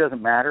it really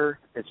doesn't matter.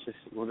 It's just,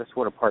 that's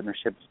what a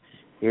partnership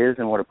is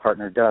and what a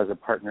partner does. A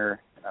partner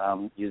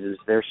uses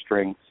their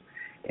strengths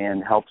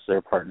and helps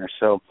their partner.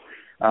 So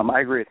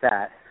I agree with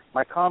that.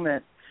 My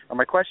comment, or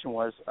my question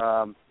was,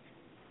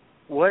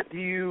 what do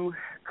you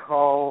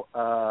call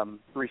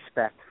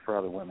respect for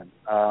other women?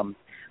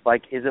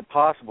 Is it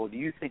possible, do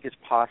you think it's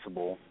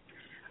possible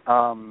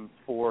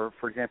for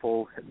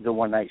example, the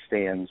one-night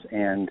stands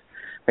and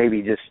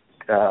maybe just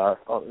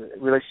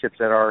relationships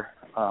that are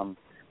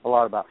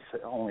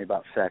only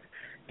about sex?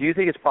 Do you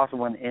think it's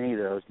possible in any of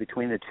those,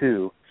 between the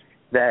two,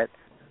 that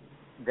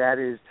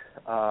is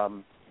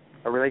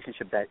a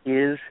relationship that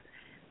is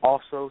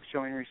also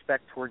showing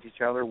respect towards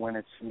each other when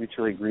it's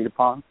mutually agreed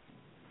upon?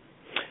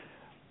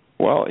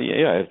 Well,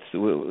 yeah,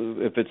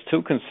 if it's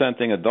two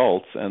consenting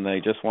adults and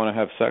they just want to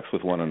have sex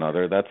with one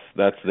another,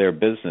 that's their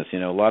business. A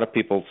lot of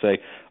people say,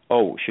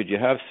 oh, should you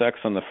have sex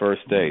on the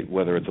first date,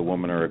 whether it's a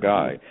woman or a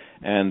guy?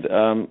 And,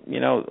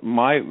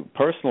 my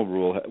personal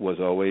rule was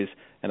always,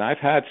 And I've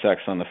had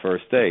sex on the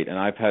first date, and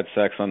I've had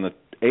sex on the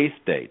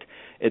 8th date.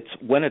 It's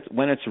when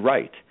it's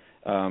right.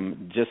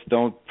 Just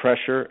don't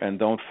pressure and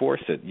don't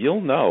force it.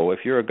 You'll know if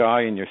you're a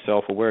guy and you're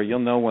self-aware. You'll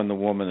know when the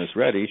woman is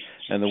ready,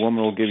 and the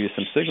woman will give you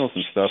some signals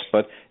and stuff.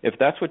 But if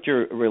that's what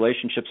your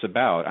relationship's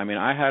about, I mean,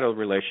 I had a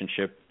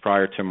relationship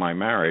prior to my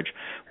marriage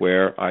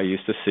where I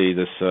used to see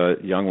this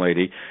young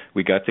lady.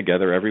 We got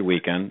together every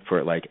weekend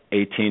for like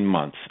 18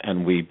 months,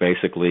 and we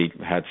basically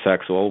had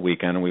sex all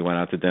weekend, and we went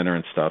out to dinner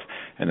and stuff,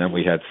 and then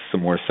we had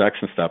some more sex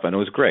and stuff, and it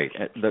was great.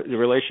 The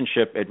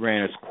relationship, it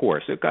ran its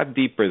course. It got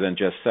deeper than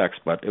just sex,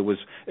 but it was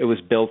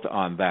built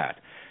on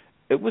that.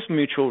 It was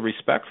mutual,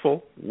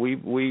 respectful. We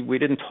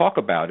didn't talk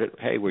about it.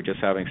 Hey, we're just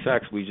having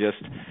sex. We just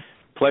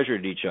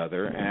pleasured each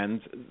other,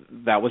 and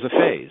that was a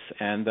phase.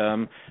 And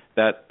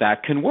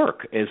that can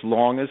work as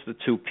long as the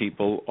two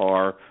people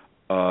are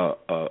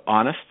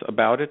honest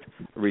about it,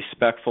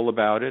 respectful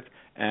about it,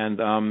 and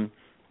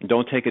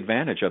don't take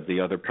advantage of the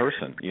other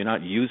person. You're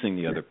not using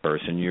the other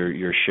person.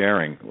 You're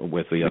sharing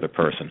with the other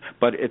person.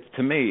 But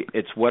to me,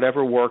 it's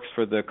whatever works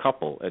for the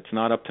couple. It's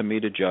not up to me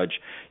to judge,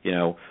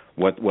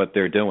 what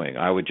they're doing.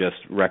 I would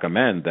just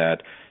recommend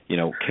that,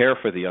 care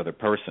for the other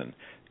person.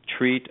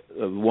 Treat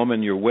the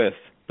woman you're with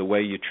the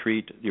way you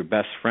treat your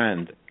best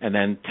friend, and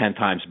then 10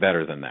 times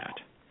better than that.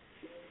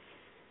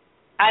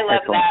 I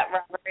love that,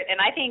 Robert,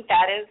 and I think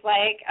that is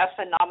like a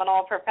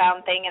phenomenal,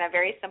 profound thing in a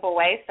very simple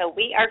way. So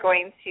we are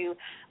going to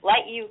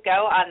let you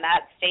go on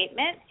that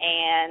statement,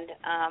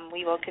 and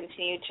we will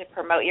continue to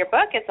promote your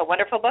book. It's a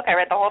wonderful book. I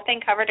read the whole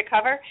thing cover to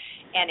cover,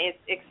 and it's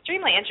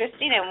extremely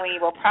interesting, and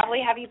we will probably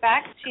have you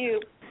back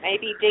to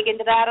maybe dig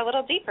into that a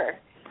little deeper.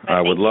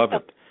 I would love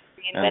it.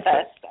 With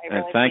us.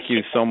 And thank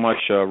you so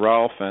much,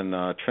 Ralph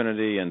and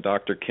Trinity and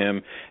Dr.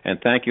 Kim, and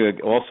thank you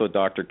also,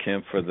 Dr.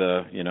 Kim, for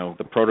the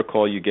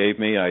protocol you gave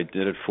me. I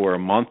did it for a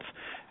month,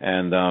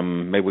 and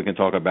maybe we can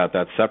talk about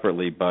that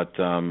separately. But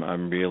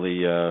I'm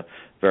really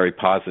very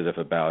positive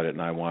about it,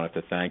 and I wanted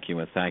to thank you,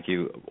 and thank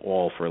you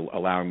all for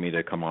allowing me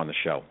to come on the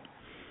show.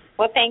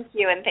 Well, thank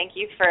you, and thank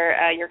you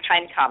for your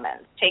kind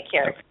comments. Take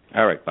care. Okay.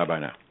 All right, bye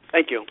now.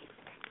 Thank you.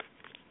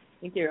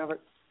 Thank you,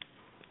 Robert.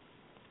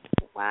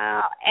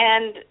 Wow,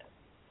 and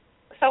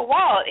so,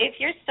 Walt, if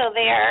you're still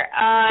there,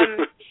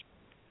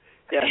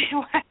 yeah.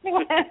 I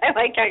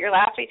like how you're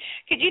laughing.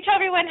 Could you tell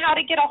everyone how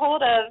to get a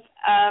hold of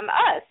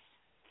us?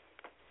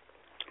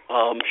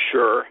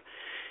 Sure.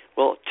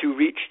 Well, to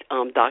reach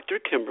Dr.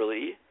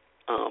 Kimberly,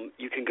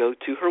 you can go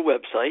to her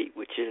website,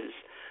 which is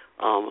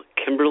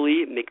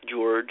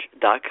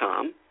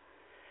KimberlyMcGeorge.com.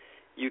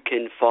 You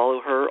can follow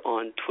her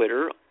on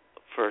Twitter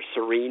for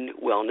Serene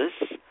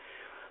Wellness.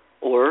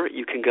 Or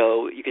you can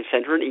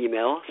send her an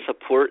email,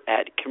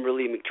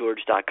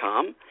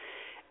 support@KimberlyMcGeorge.com.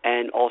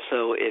 And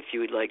also, if you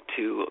would like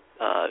to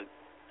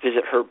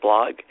visit her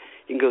blog,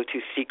 you can go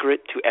to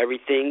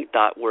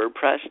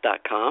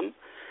secrettoeverything.wordpress.com.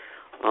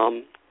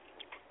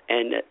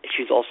 And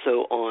she's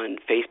also on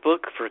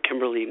Facebook for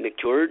Kimberly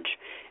McGeorge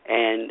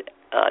and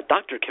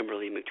Dr.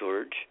 Kimberly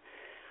McGeorge.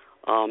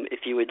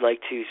 If you would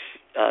like to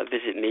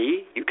visit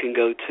me, you can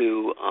go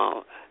to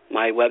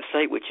my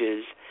website, which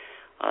is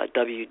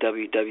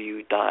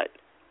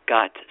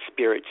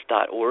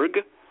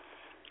www.gotspirits.org.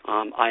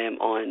 I am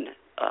on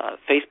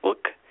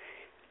Facebook,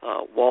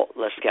 Walt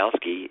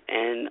Leskowski,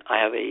 and I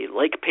have a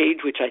like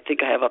page, which I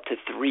think I have up to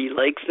 3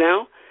 likes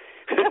now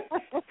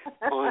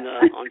on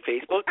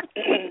Facebook.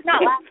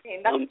 Not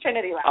laughing. That's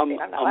Trinity laughing.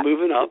 I'm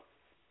moving up.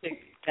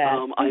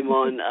 I'm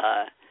on.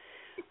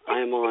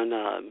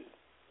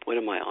 What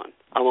am I on?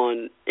 I'm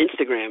on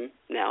Instagram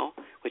now,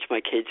 which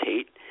my kids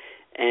hate.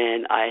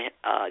 And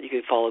you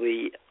can follow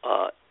me.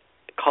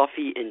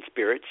 Coffee and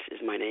Spirits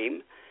is my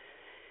name,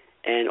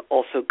 and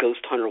also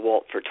Ghost Hunter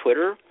Walt for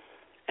Twitter.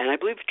 And I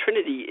believe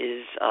Trinity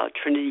is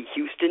Trinity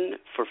Houston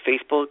for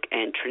Facebook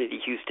and Trinity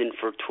Houston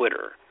for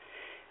Twitter.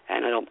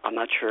 And I'm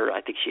not sure.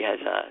 I think she has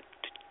a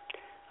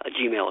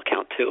Gmail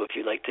account too. If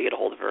you'd like to get a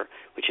hold of her,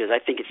 which is I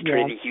think it's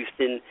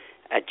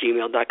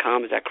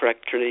TrinityHouston@gmail.com. Is that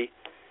correct, Trinity?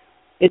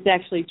 It's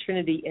actually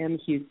Trinity M.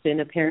 Houston.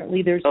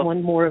 Apparently, there's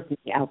one more of me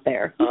out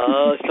there.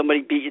 Oh,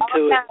 somebody beat you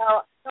to it. I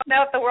don't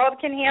know if the world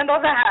can handle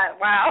that.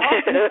 Wow.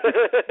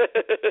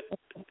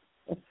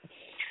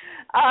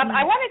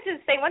 I wanted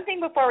to say one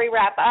thing before we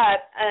wrap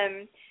up.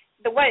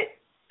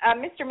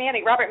 Mr.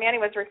 Manni, Robert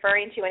Manni, was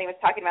referring to when he was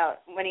talking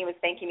about, when he was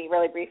thanking me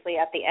really briefly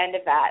at the end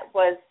of that,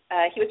 was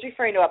he was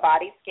referring to a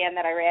body scan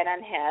that I ran on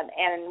him,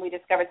 and we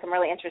discovered some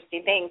really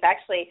interesting things.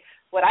 Actually,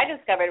 what I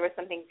discovered was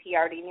some things he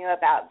already knew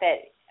about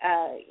that,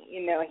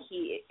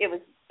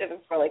 it was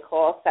really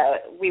cool.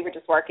 So we were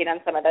just working on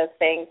some of those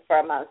things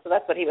so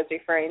that's what he was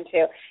referring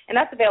to. And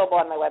that's available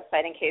on my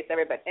website in case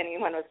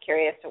anyone was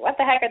curious to what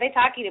the heck are they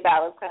talking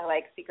about. It was kind of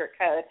like secret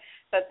code.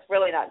 So it's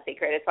really not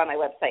secret. It's on my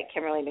website,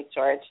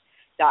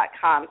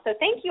 KimberlyMcGeorge.com. So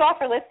thank you all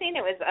for listening.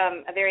 It was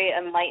a very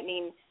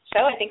enlightening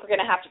show. I think we're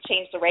going to have to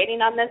change the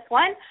rating on this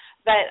one.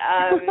 But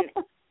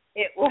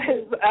it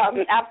was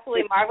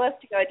absolutely marvelous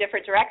to go a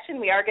different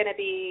direction. We are going to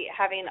be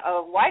having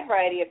a wide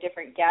variety of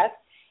different guests.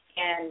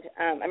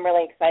 And I'm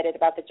really excited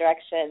about the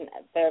direction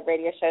the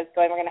radio show is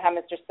going. We're going to have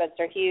Mr.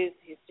 Spencer Hughes,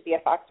 who used to be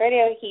at Fox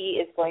Radio. He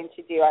is going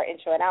to do our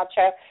intro and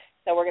outro.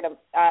 So we're going to,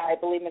 I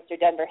believe Mr.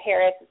 Denver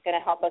Harris is going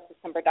to help us with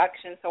some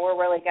production. So we're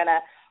really going to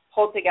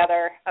hold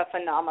together a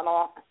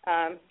phenomenal,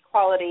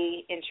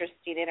 quality,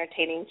 interesting,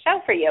 entertaining show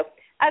for you.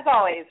 As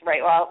always,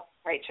 right,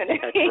 Trinity?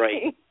 That's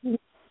right.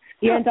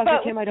 Yeah, and Dr.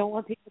 Kim, I don't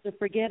want people to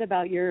forget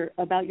about your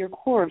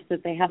course,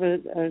 that they have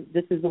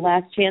this is the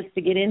last chance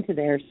to get into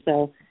there.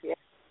 So. Yeah.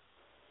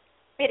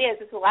 It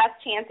is. It's the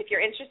last chance. If you're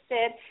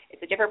interested,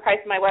 it's a different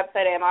price on my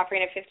website. I am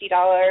offering a $50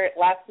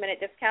 last-minute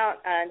discount.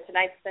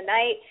 Tonight's the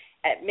night.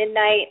 At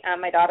midnight,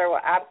 my daughter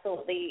will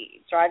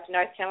absolutely drive to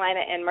North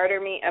Carolina and murder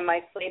me in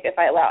my sleep if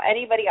I allow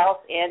anybody else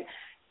in.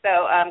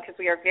 So, because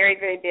we are very,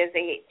 very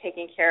busy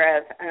taking care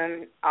of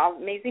all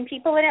amazing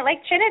people in it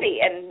like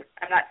Trinity. And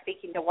I'm not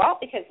speaking to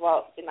Walt because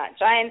Walt did not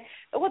join,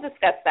 but we'll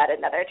discuss that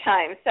another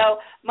time. So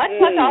much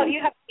luck, all of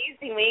you. Have an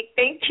amazing week.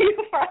 Thank you,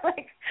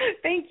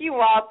 thank you,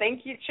 Walt.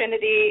 Thank you,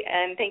 Trinity.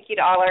 And thank you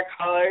to all our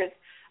callers.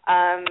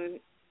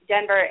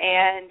 Denver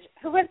and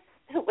who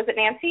was it,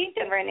 Nancy?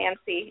 Denver and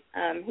Nancy,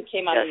 who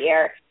came on the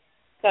air.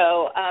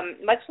 So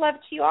much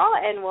love to you all,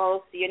 and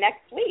we'll see you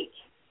next week.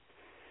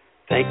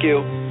 Thank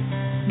you.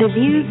 The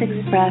views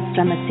expressed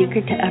on The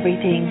Secret to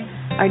Everything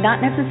are not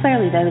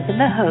necessarily those of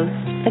the host,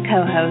 the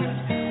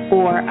co-host,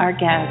 or our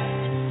guest.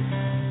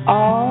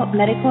 All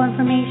medical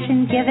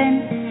information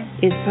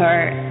given is for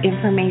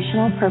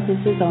informational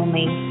purposes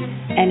only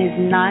and is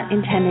not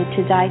intended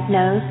to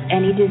diagnose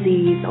any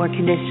disease or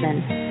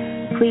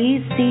condition.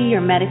 Please see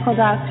your medical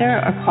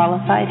doctor or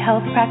qualified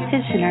health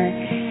practitioner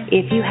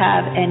if you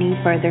have any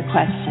further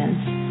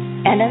questions.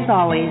 And as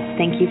always,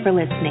 thank you for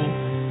listening.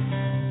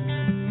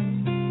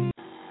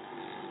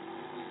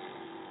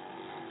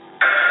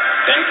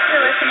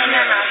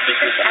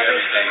 Secret to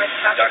Everything with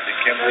Dr.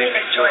 Kimberly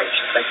McGeorge.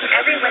 Listen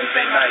every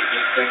Wednesday night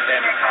Eastern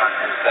Standard Time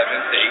from 7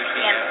 to 8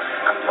 p.m.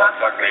 on Blog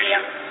Talk Radio.